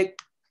dressed. Click.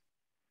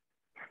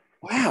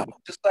 Wow,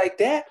 just like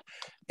that.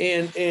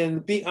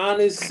 And be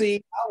honest,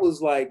 see, I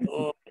was like,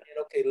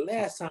 okay, the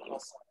last time I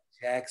saw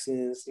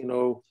Jackson's, you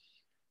know,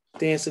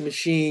 Dancing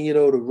Machine, you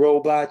know, the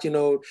robot, you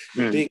know,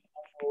 the big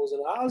animals,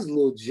 and I was a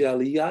little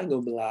jelly. I ain't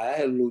gonna lie, I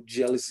had a little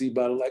jealousy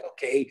about it. Like,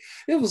 okay,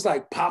 it was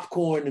like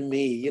popcorn to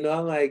me, you know.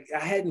 I'm like, I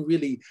hadn't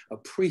really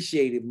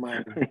appreciated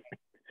Michael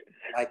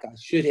like I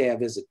should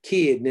have as a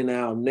kid. And then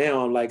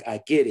now I'm like,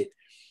 I get it.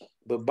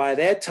 But by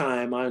that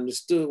time, I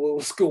understood what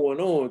was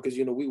going on because,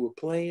 you know, we were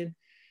playing,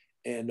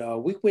 and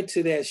we went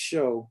to that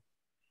show,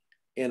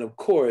 and of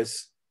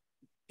course,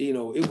 you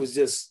know, it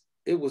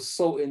was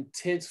so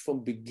intense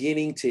from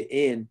beginning to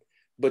end.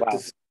 But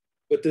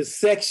the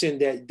section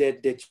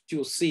that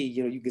you'll see,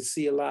 you know, you can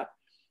see a lot.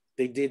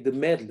 They did the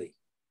medley,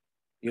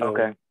 you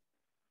know,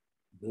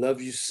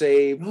 Love You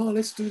Saved. Oh,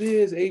 let's do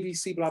this,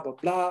 ABC, blah, blah,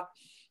 blah.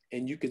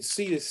 And you could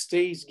see the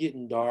stage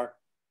getting dark.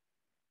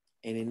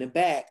 And in the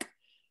back,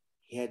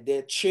 he had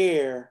that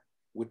chair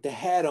with the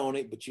hat on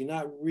it, but you're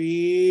not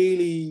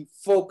really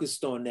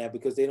focused on that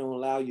because they don't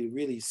allow you to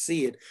really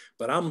see it.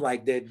 But I'm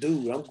like that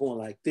dude. I'm going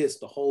like this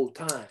the whole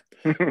time.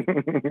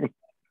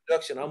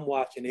 Production, I'm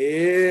watching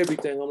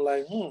everything. I'm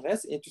like,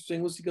 that's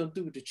interesting. What's he gonna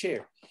do with the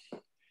chair?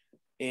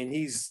 And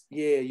he's,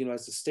 you know,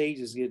 as the stage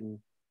is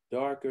getting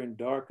darker and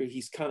darker,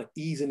 he's kind of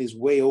easing his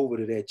way over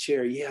to that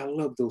chair. Yeah, I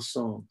love those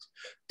songs.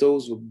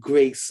 Those were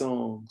great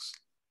songs.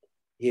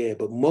 Yeah,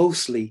 but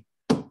mostly,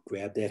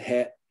 grab that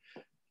hat.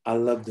 I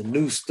love the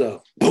new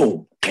stuff.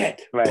 Boom,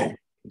 cat, boom.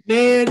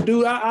 Man,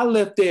 dude, I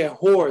left there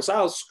hoarse.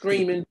 I was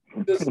screaming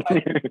just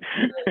like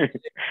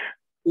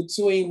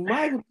between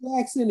Michael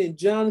Jackson and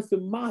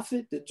Jonathan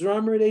Moffett, the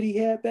drummer that he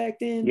had back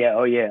then. Yeah,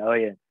 oh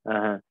yeah.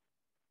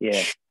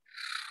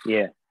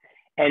 Yeah.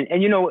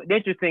 And you know,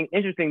 interesting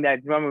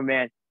that drummer,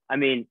 man. I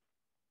mean,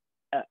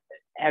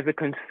 as a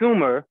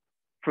consumer,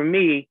 for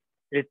me,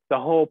 it's the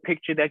whole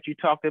picture that you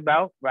talked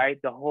about, right?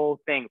 The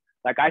whole thing.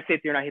 Like I sit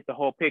there and I hit the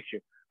whole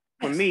picture.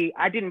 For me,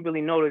 I didn't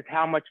really notice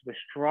how much of a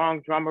strong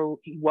drummer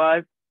he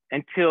was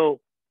until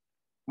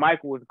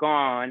Michael was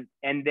gone.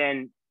 And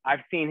then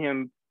I've seen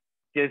him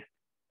just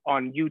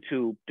on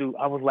YouTube do,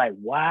 I was like,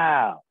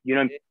 wow, you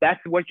know, that's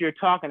what you're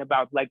talking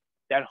about, like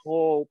that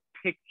whole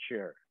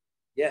picture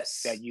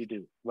that you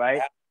do,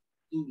 right?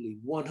 Absolutely,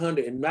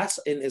 100. And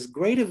as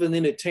great of an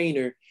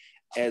entertainer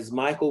as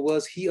Michael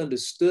was, he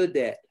understood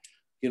that,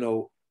 you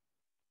know,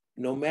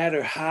 no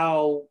matter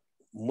how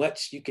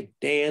much you could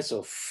dance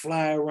or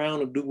fly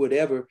around or do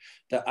whatever,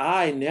 the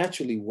eye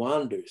naturally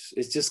wanders.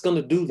 It's just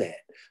gonna do that.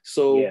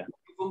 So Yeah.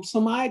 give them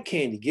some eye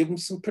candy, give them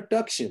some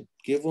production,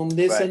 give them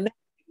this Right. and that,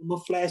 give them a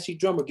flashy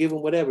drummer, give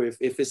them whatever,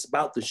 if it's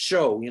about the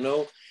show, you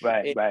know.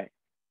 Right. And Right.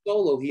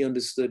 Solo, he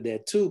understood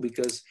that too,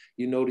 because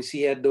you notice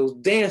he had those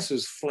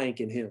dancers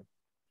flanking him.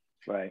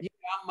 Right. Yeah,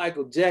 I'm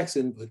Michael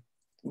Jackson,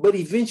 but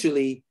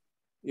eventually,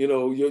 you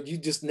know, you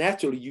just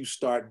naturally you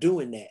start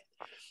doing that.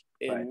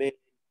 And Right. man,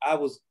 I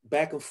was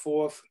back and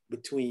forth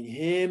between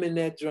him and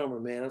that drummer,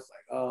 man. I was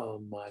like, oh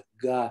my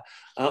God.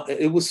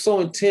 It was so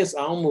intense,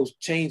 I almost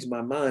changed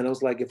my mind. I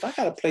was like, if I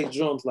got to play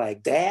drums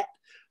like that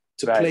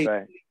to Right. play,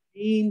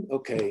 Right.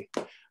 okay,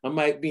 I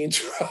might be in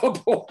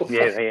trouble.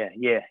 Yeah. Yeah.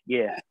 Yeah.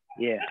 Yeah.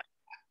 Yeah.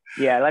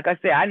 Yeah, like I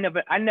said,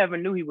 I never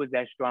knew he was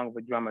that strong of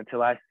a drummer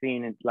until I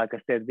seen it. Like I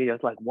said,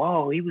 videos like,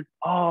 whoa, he was.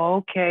 Oh,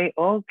 okay,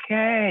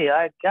 okay,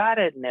 I got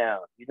it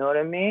now. You know what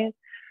I mean?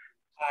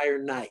 Entire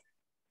night,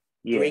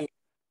 Yeah, bring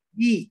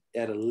heat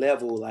at a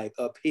level like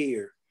up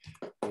here.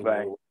 You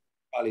right. know,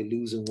 probably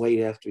losing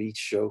weight after each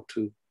show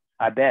too.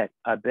 I bet,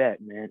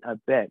 man, I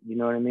bet. You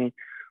know what I mean?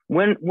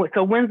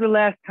 So when's the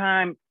last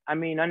time? I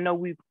mean, I know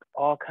we've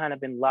all kind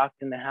of been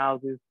locked in the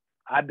houses.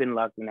 I've been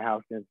locked in the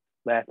house since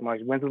last March.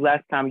 When's the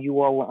last time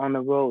you all were on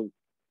the road?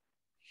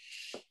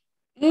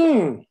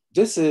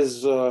 This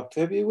is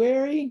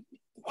February.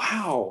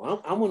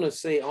 Wow, I want to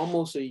say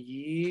almost a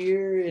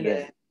year and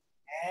Yeah. a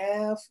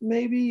half,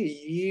 maybe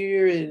a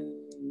year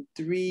and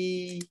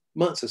 3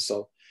 months or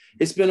so.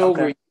 It's been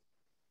over, Okay.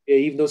 yeah,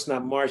 even though it's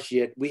not March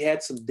yet. We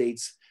had some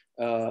dates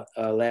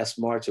last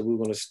March that we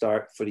were going to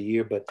start for the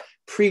year, but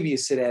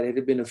previous to that, it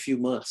had been a few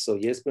months. So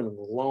yeah, it's been a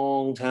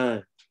long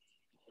time.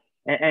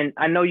 And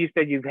I know you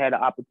said you've had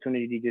an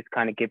opportunity to just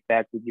kind of get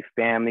back with your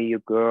family, your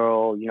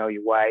girl, you know,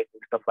 your wife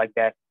and stuff like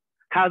that.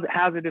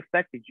 How's it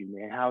affected you,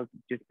 man? How's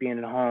just being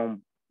at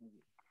home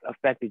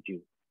affected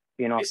you,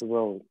 being off It's the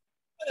road?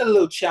 been a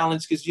little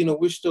challenge because you know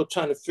we're still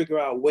trying to figure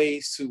out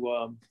ways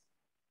to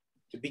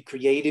be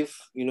creative,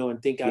 you know,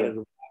 and think out Yeah. of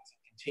the box and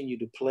continue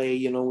to play,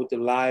 you know, with the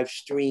live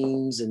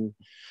streams and,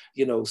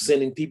 you know,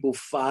 sending people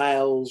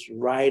files,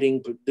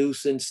 writing,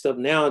 producing stuff.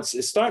 Now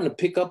it's starting to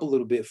pick up a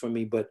little bit for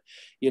me, but,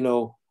 you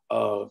know,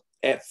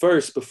 at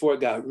first, before it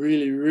got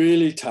really,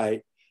 really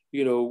tight,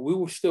 you know, we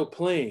were still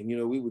playing, you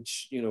know, we would,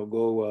 you know,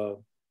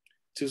 go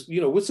to,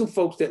 you know, with some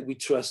folks that we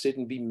trusted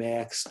and be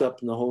maxed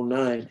up in the whole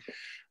nine.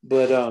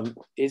 But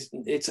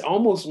it's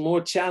almost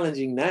more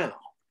challenging now.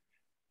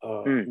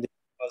 Mm.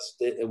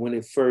 When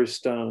it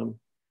first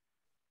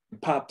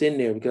popped in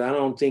there, because I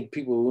don't think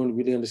people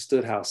really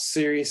understood how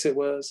serious it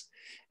was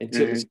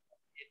until Mm-hmm. it's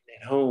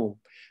at home.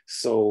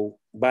 So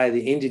by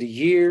the end of the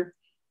year,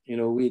 you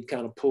know, we had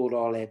kind of pulled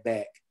all that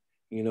back,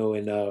 you know,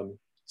 and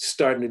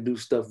starting to do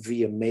stuff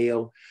via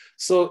mail.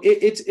 So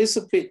it's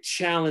a bit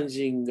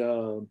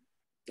challenging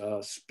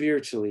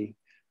spiritually.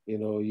 You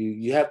know,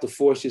 you have to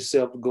force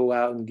yourself to go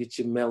out and get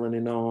your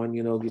melanin on,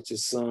 you know, get your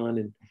sun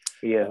and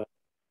Yeah.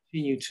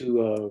 continue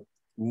to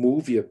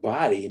move your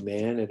body,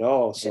 man, at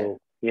all. So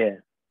Yeah.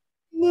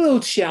 a little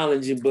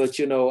challenging, but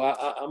you know,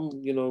 I'm,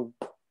 you know,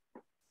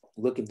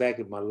 looking back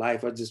at my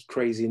life, I'm just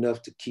crazy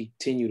enough to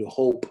continue to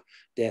hope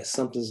that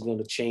something's going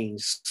to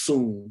change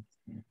soon.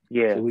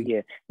 Yeah. So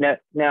Yeah.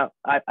 Now,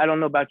 I don't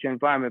know about your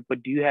environment,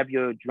 but do you have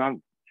your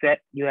drum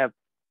set? You have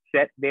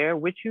set there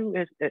with you?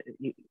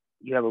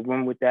 You have a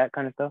room with that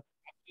kind of stuff?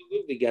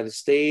 absolutely got to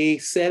stay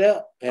set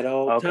up at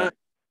all Okay. times.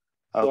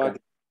 So I Okay.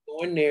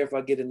 go in there if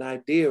I get an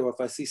idea or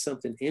if I see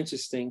something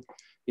interesting,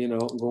 you know,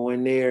 go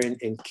in there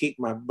and keep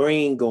my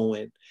brain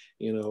going,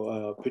 you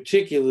know,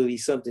 particularly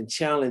something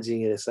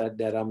challenging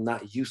that I'm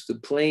not used to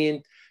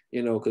playing,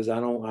 you know, because I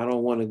don't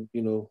want to,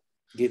 you know,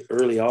 get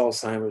early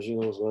Alzheimer's, you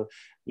know, so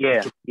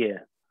Yeah. Yeah.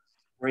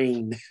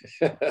 brain.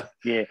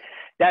 Yeah,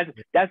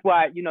 that's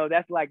why, you know,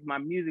 that's like my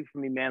music for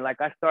me, man.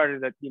 Like I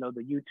started a, you know,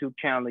 the YouTube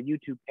channel, the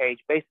YouTube page,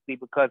 basically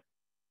because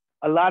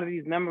a lot of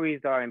these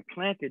memories are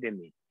implanted in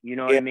me. You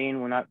know what I Yeah,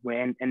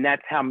 mean? And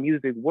that's how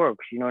music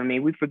works. You know what I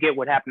mean? We forget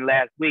what happened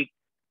last week,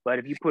 but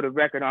if you put a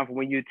record on from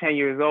when you're 10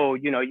 years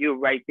old, you know, you're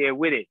right there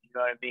with it. You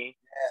know what I mean?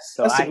 yes,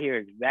 So I hear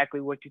exactly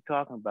what you're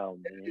talking about,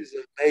 man. is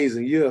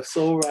amazing. You're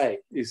so right.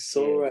 It's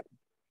so Yeah, right.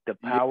 the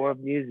Yeah. power of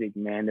music,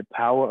 man. The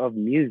power of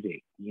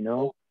music. You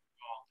know?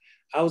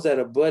 I was at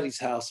a buddy's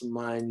house of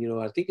mine, you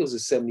know, I think it was in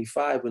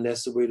 75 when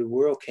That's the Way the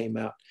World came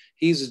out.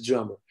 He's a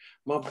drummer.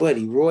 My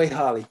buddy, Roy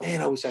Holly. Man,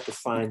 I wish I could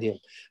find him.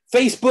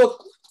 Facebook.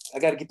 I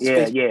got to get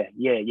this Yeah,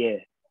 Facebook. yeah.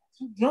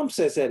 Drum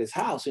sets at his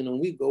house, you know,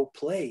 and we go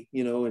play,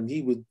 you know, and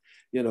he would,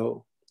 you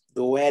know,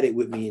 go at it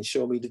with me and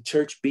show me the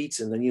church beats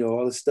and then, you know,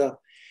 all this stuff.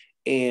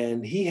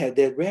 And he had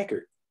that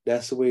record,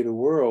 That's the Way the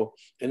World.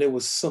 And there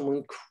was some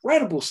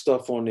incredible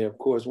stuff on there, of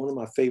course, one of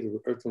my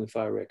favorite Earth, Wind &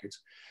 Fire records.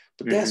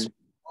 But That's the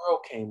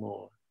World came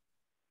on.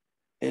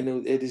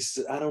 And it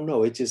is, I don't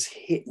know, it just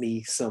hit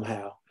me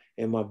somehow.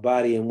 in my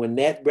body. And when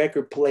that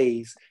record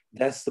plays,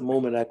 that's the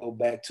moment I go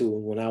back to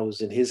when I was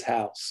in his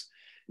house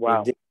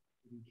Wow. in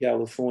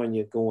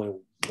California going,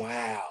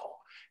 wow,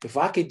 if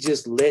I could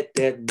just let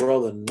that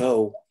brother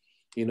know,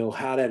 you know,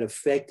 how that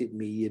affected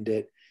me and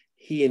that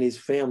he and his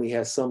family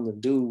has something to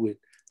do with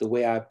the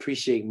way I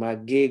appreciate my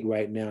gig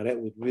right now, that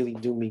would really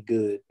do me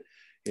good.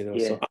 You know,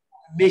 so I'm on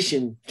a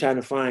mission trying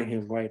to find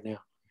him right now.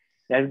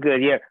 That's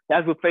good. Yeah,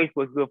 that's what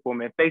Facebook's good for,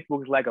 man.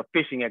 Facebook's like a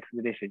fishing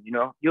expedition. You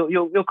know,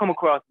 you'll come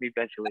across me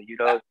eventually. You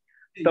know,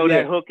 throw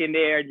that hook in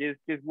there.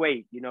 Just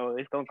wait. You know,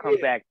 it's gonna come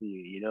back to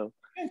you. You know.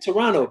 In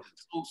Toronto,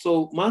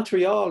 so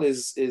Montreal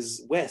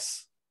is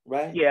west,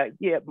 right?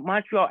 Yeah.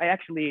 Montreal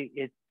actually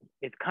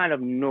it's kind of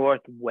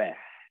northwest.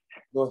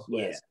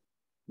 Northwest.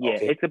 Yeah.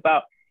 Okay.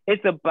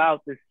 It's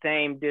about the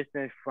same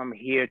distance from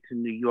here to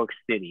New York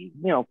City.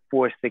 You know,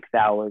 4-6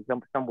 hours,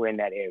 somewhere in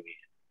that area.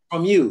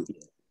 From you?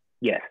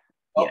 Yes.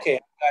 Okay, I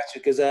got you,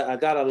 because I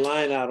got a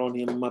line out on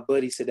him. My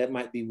buddy said that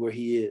might be where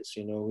he is.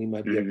 You know, he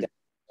might be up there.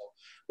 So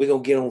we're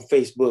gonna get on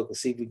Facebook and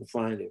see if we can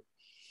find him.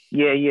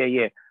 Yeah.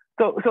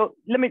 So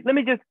let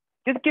me just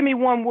give me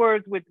one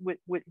word with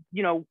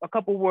you know, a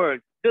couple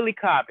words. Billy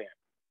Cobbin.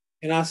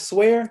 Can I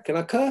swear? Can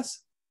I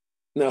cuss?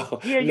 No.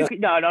 Yeah, you can.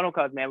 No, don't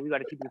cuss, man. We got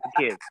to keep it for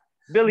kids.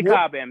 Billy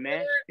Cobbin,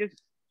 man.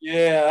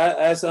 Yeah,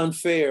 that's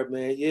unfair,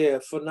 man. Yeah,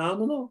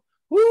 phenomenal.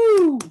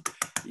 Woo!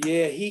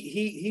 Yeah,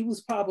 he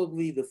was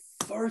probably the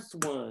first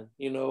one,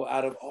 you know,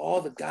 out of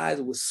all the guys.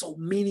 There was so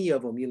many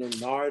of them, you know,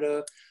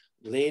 Narda,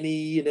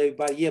 Lenny, and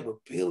everybody. Yeah,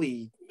 but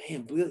Billy,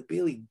 man,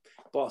 Billy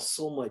brought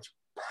so much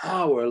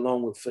power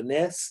along with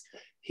finesse.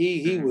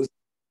 He was,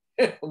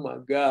 oh my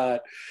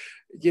God.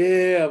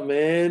 Yeah,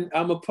 man.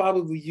 I'ma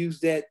probably use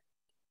that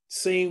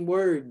same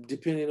word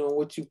depending on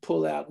what you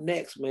pull out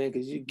next, man,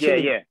 because you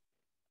killing. Yeah.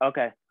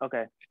 Okay.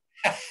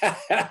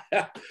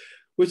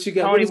 What you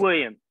got? Tony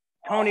Williams.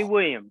 Tony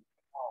Williams.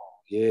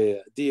 Yeah,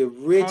 the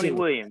original. Tony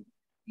Williams.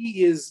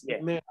 He is,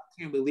 man, I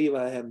can't believe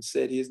I haven't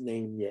said his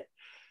name yet.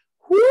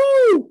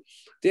 Woo!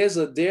 There's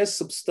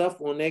some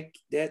stuff on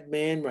that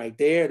man right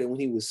there that when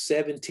he was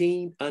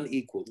 17,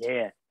 unequaled.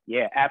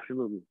 Yeah,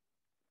 absolutely.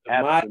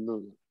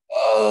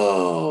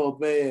 Oh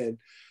man.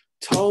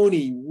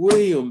 Tony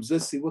Williams.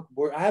 Let's see what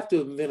word. I have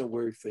to invent a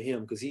word for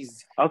him because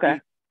he's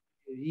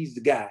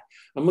the guy.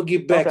 I'm gonna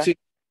get back to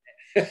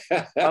you.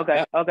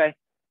 Okay.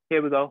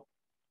 Here we go.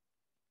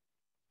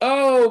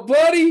 Oh,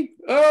 buddy.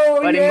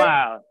 Oh, Buddy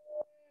Miles.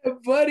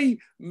 Buddy,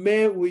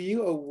 man, were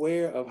you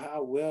aware of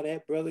how well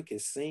that brother can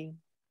sing?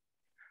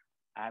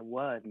 I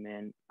was,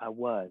 man. I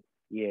was.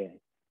 Yeah.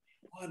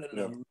 What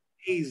an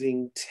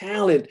amazing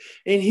talent.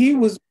 And he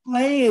was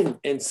playing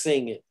and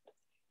singing.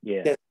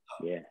 Yeah.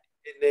 And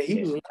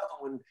he was another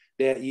one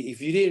that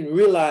if you didn't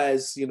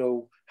realize, you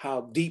know,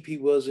 how deep he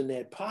was in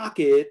that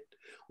pocket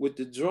with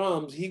the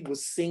drums, he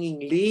was singing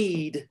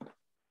lead.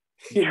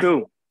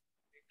 True.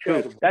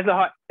 That's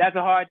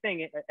a hard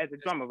thing as a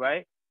drummer,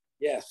 right?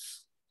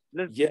 Yes.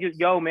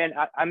 Yo, man,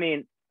 I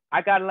mean,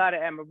 I got a lot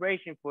of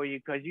admiration for you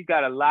because you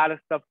got a lot of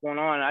stuff going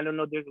on. I don't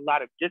know, there's a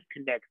lot of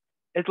disconnects.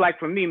 It's like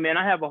for me, man,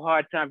 I have a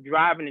hard time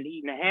driving and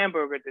eating a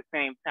hamburger at the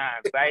same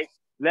time, right?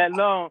 Let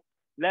alone,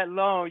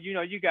 you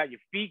know, you got your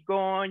feet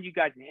going, you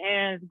got your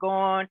hands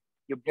going,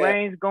 your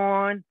brain's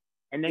going,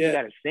 and then you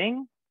got to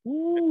sing.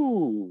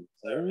 Ooh,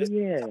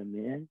 yeah,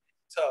 man.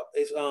 Tough.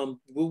 It's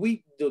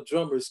the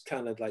drummers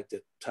kind of like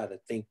to try to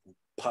think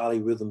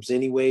polyrhythms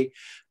anyway,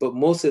 but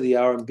most of the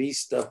R&B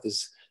stuff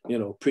is, you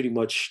know, pretty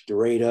much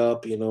straight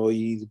up. You know,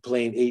 you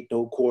playing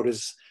 8-note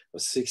quarters or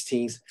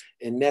 16ths,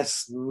 and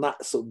that's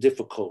not so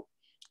difficult.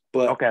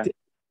 But the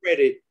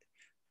credit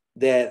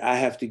that I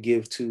have to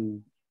give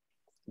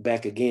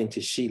back again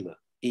to Sheila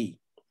E.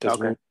 Because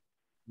when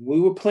we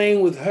were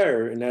playing with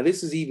her, and now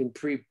this is even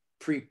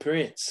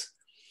pre-Prince,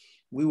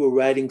 we were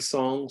writing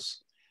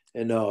songs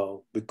and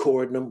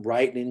recording them,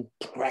 writing,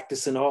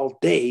 practicing all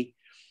day.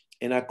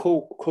 And I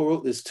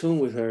co-wrote this tune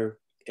with her,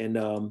 and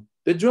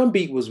the drum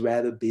beat was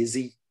rather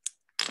busy.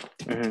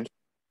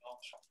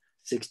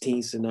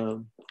 16ths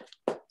and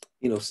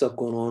you know, stuff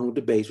going on with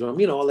the bass drum,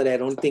 you know, all of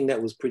that. Only thing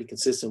that was pretty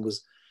consistent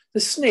was the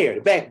snare,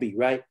 the backbeat,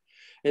 right?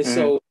 And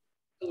so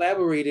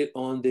collaborated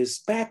on this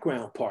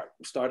background part,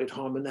 started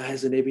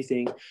harmonizing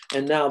everything,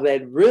 and now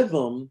that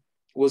rhythm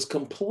was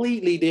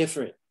completely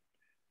different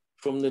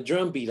from the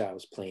drum beat I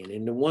was playing.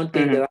 And the one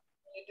thing that I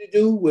wanted to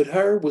do with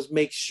her was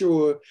make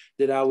sure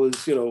that I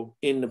was, you know,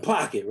 in the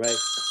pocket, right?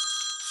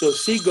 So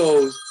she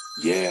goes,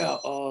 yeah,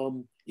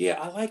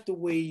 I like the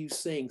way you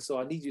sing, so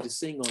I need you to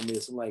sing on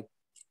this. I'm like,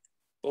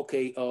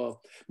 okay,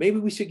 maybe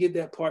we should give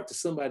that part to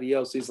somebody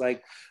else. He's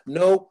like,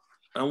 no,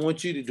 I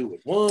want you to do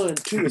it. 1,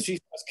 2, and she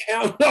starts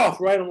counting off,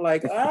 right? I'm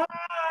like, and I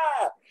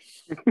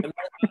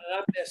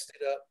messed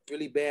it up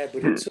really bad,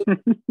 but it took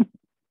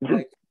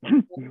like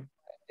 4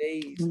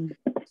 days to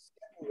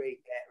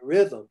separate that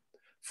rhythm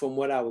from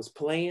what I was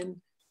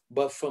playing.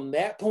 But from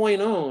that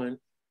point on,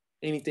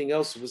 anything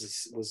else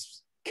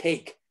was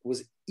cake,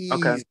 was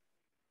easy.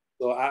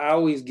 So I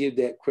always give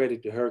that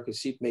credit to her because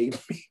she made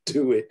me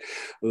do it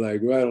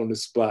like right on the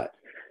spot.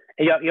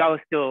 And y'all was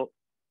still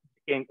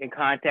in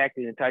contact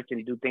and in touch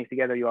and do things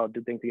together? You all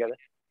do things together?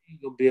 She's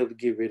gonna be able to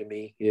get rid of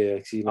me. Yeah,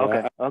 you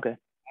know, okay.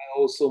 I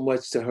owe so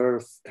much to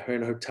her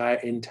and her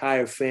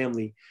entire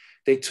family.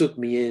 They took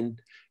me in,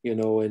 you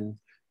know, and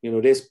you know,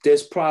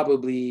 there's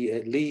probably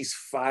at least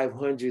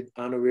 500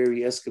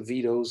 honorary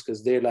Escovedos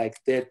because they're like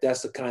that.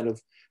 That's the kind of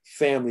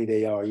family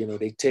they are. You know,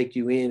 they take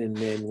you in, and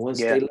then once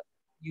they love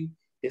you,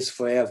 it's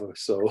forever.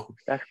 So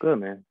that's good,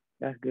 man.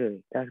 That's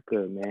good. That's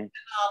good, man.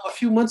 A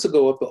few months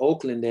ago up in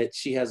Oakland, that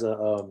she has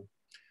the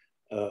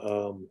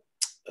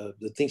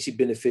thing she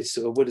benefits.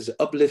 What is it?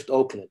 Uplift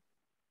Oakland.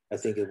 I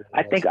think it was.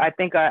 I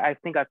think I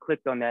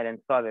clicked on that and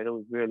saw that it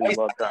was really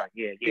well done.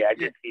 Yeah, I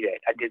did see that.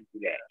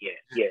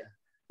 Yeah.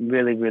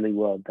 Really, really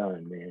well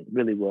done, man.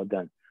 Really well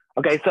done.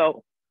 Okay,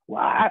 so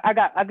I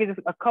get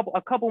just a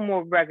couple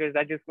more records.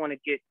 I just want to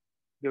get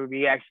your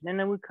reaction, and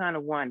then we kind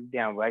of wind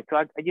down, right? So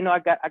I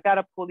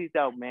gotta pull these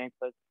out, man.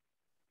 Cause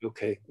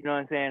okay, you know what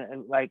I'm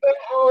saying? Like,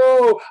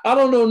 oh, I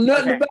don't know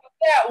nothing about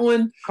that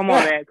one. Come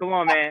on, man. Come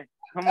on, man.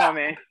 Come on,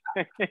 man.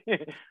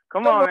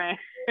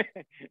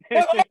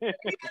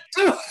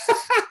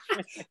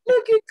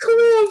 Look at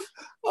Cliff.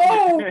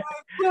 Oh my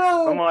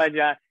God. Come on,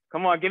 John.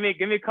 Come on, give me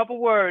a couple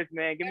words,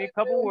 man. Give me a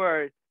couple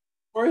words.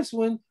 First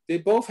one, they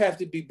both have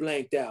to be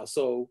blanked out.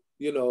 So,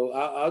 you know,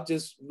 I'll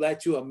just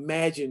let you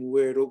imagine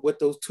what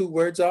those two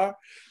words are.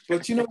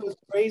 But you know what's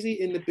crazy?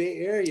 In the Bay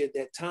Area at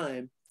that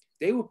time,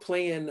 they were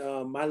playing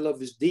My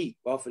Love Is Deep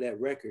off of that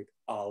record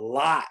a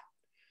lot.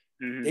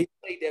 Mm-hmm. They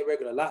played that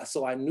record a lot.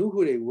 So I knew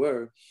who they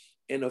were.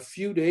 And a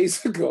few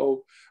days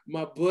ago,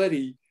 my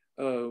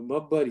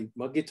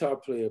guitar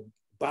player,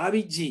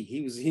 Bobby G,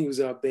 he was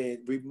our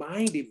band,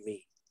 reminded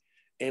me.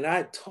 And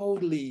I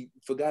totally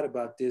forgot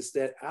about this,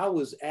 that I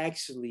was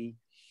actually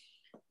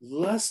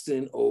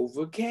lusting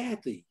over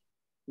Kathy.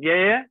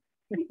 Yeah.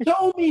 He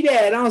told me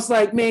that. I was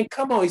like, man,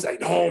 come on. He's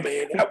like, no,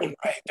 man, that one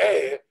right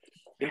there.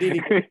 And then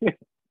he,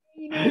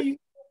 you know, you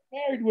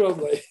married well.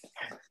 Like,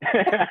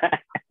 the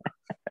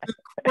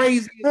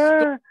craziest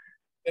stuff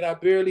that I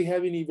barely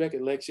have any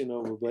recollection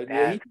over. But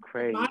that's he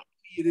crazy. reminded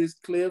me of this,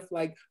 Cliff,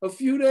 like a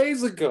few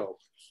days ago.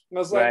 I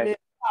was like, man,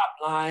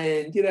 stop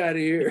lying. Get out of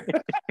here.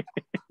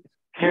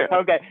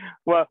 Okay.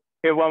 Well,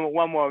 here,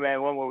 one more,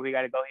 man. One more. We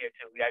got to go here,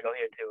 too.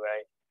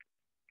 Right?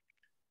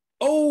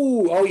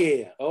 Oh,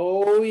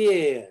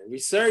 yeah.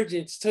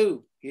 Resurgence,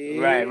 too.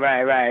 Yeah.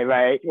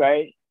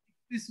 Right.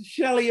 This is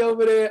Shelly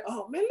over there.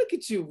 Oh, man, look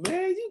at you,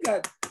 man. You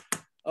got...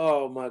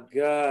 Oh, my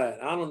God.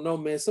 I don't know,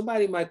 man.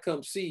 Somebody might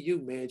come see you,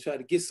 man, try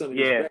to get some of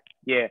this.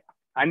 Yeah.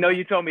 I know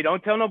you told me,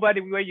 don't tell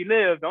nobody where you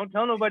live.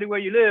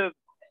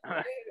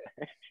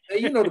 Hey,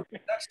 you know, the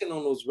production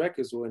on those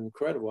records were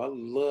incredible. I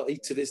love,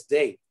 to this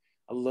day,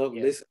 I love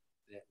listening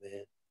to that,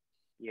 man.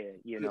 Yeah,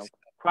 you know,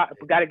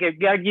 we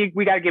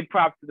gotta give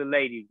props to the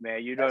ladies,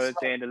 man. You know what I'm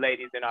saying? The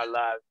ladies in our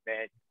lives,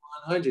 man.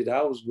 100.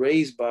 I was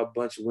raised by a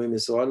bunch of women,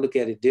 so I look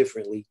at it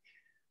differently.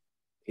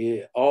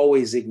 Yeah,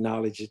 always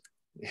acknowledge it.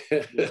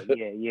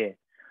 Yeah.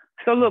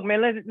 So look,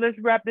 man, let's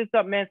wrap this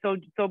up, man. So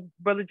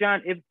Brother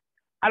John, if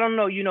I don't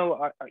know, you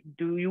know,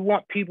 do you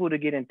want people to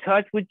get in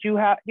touch with you?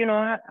 How you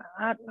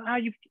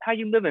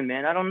living,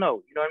 man? I don't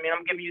know. You know what I mean?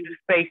 I'm giving you the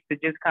space to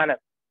just kind of,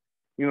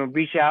 you know,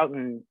 reach out.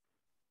 And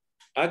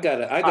I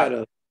got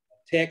a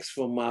text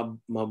from my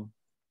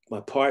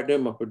partner,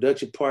 my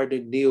production partner,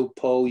 Neil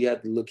Poe. You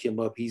have to look him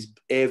up. He's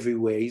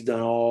everywhere. He's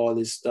done all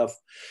this stuff,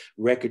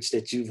 records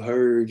that you've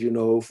heard, you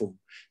know, from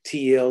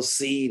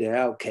TLC to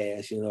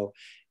Outkast, you know.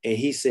 And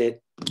he said,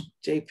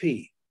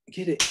 JP,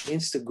 get an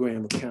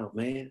Instagram account,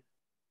 man.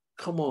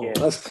 Come on.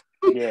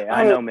 Yeah,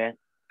 I know, man.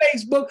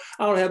 Facebook,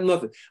 I don't have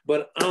nothing.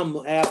 But I'm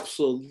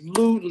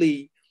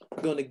absolutely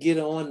going to get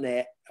on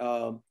that.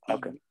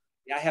 Okay.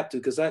 I have to,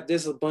 because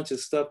there's a bunch of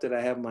stuff that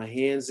I have my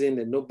hands in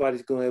that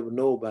nobody's going to ever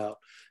know about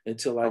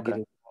until I get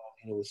involved,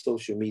 you know, with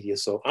social media.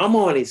 So I'm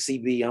on it,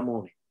 CB. I'm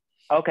on it.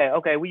 Okay.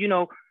 Well, you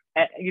know,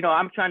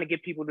 I'm trying to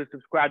get people to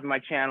subscribe to my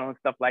channel and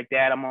stuff like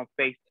that. I'm on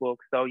Facebook.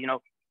 So, you know,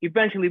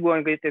 eventually we're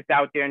going to get this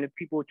out there. And if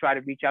people try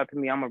to reach out to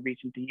me, I'm going to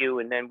reach them to you.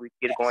 And then we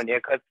get it going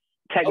there. Because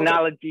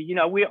technology, you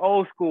know, we're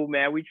old school,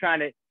 man. We're trying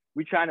to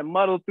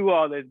muddle through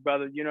all this,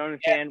 brother. You know what I'm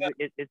saying?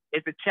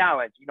 It's a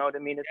challenge. You know what I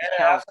mean? It's a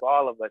challenge for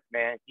all of us,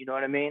 man. You know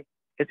what I mean?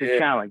 It's a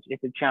challenge.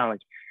 It's a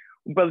challenge.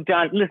 Brother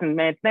John, listen,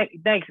 man, thank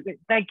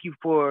you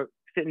for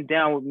sitting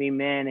down with me,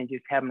 man, and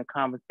just having a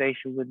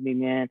conversation with me,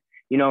 man.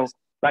 You know,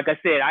 like I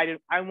said, I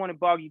didn't want to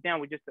bog you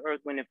down with just the Earth,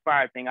 Wind, and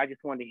Fire thing. I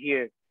just wanted to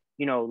hear,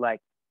 you know, like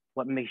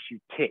what makes you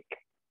tick,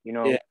 you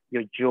know,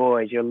 your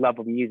joys, your love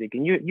of music.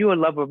 And you're a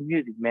lover of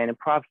music, man, and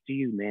props to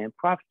you, man.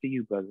 Props to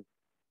you, brother.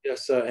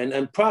 Yes, sir.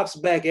 And props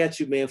back at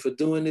you, man, for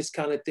doing this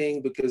kind of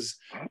thing, because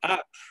I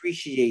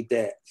appreciate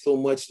that so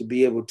much to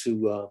be able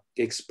to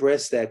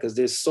express that, because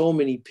there's so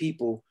many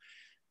people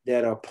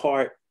that are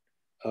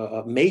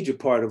a major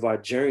part of our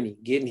journey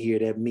getting here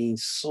that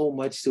means so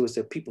much to us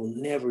that people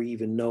never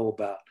even know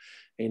about.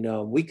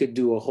 And we could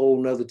do a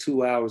whole nother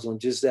 2 hours on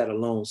just that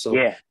alone. So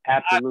yeah,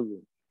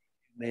 absolutely.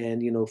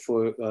 Man, you know,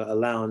 for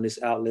allowing this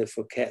outlet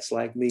for cats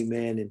like me,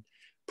 man. And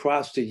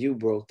props to you,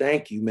 bro.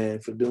 Thank you, man,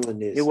 for doing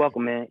this. You're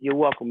welcome, man.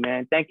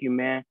 Thank you,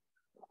 man.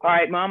 All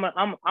right, Mama.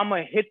 I'm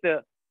gonna hit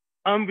the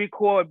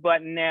unrecord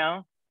button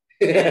now.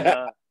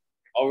 And,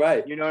 all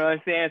right. You know what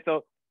I'm saying?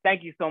 So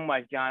thank you so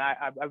much, John.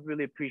 I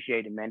really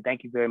appreciate it, man.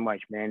 Thank you very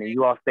much, man. And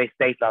you all stay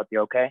safe out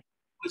there, okay?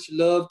 Much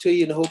love to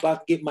you, and I hope I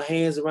can get my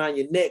hands around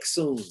your neck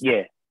soon.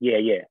 Yeah.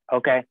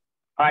 Okay.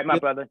 All right, my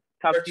brother.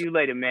 Talk to you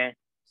later, man.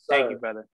 Thank you, brother.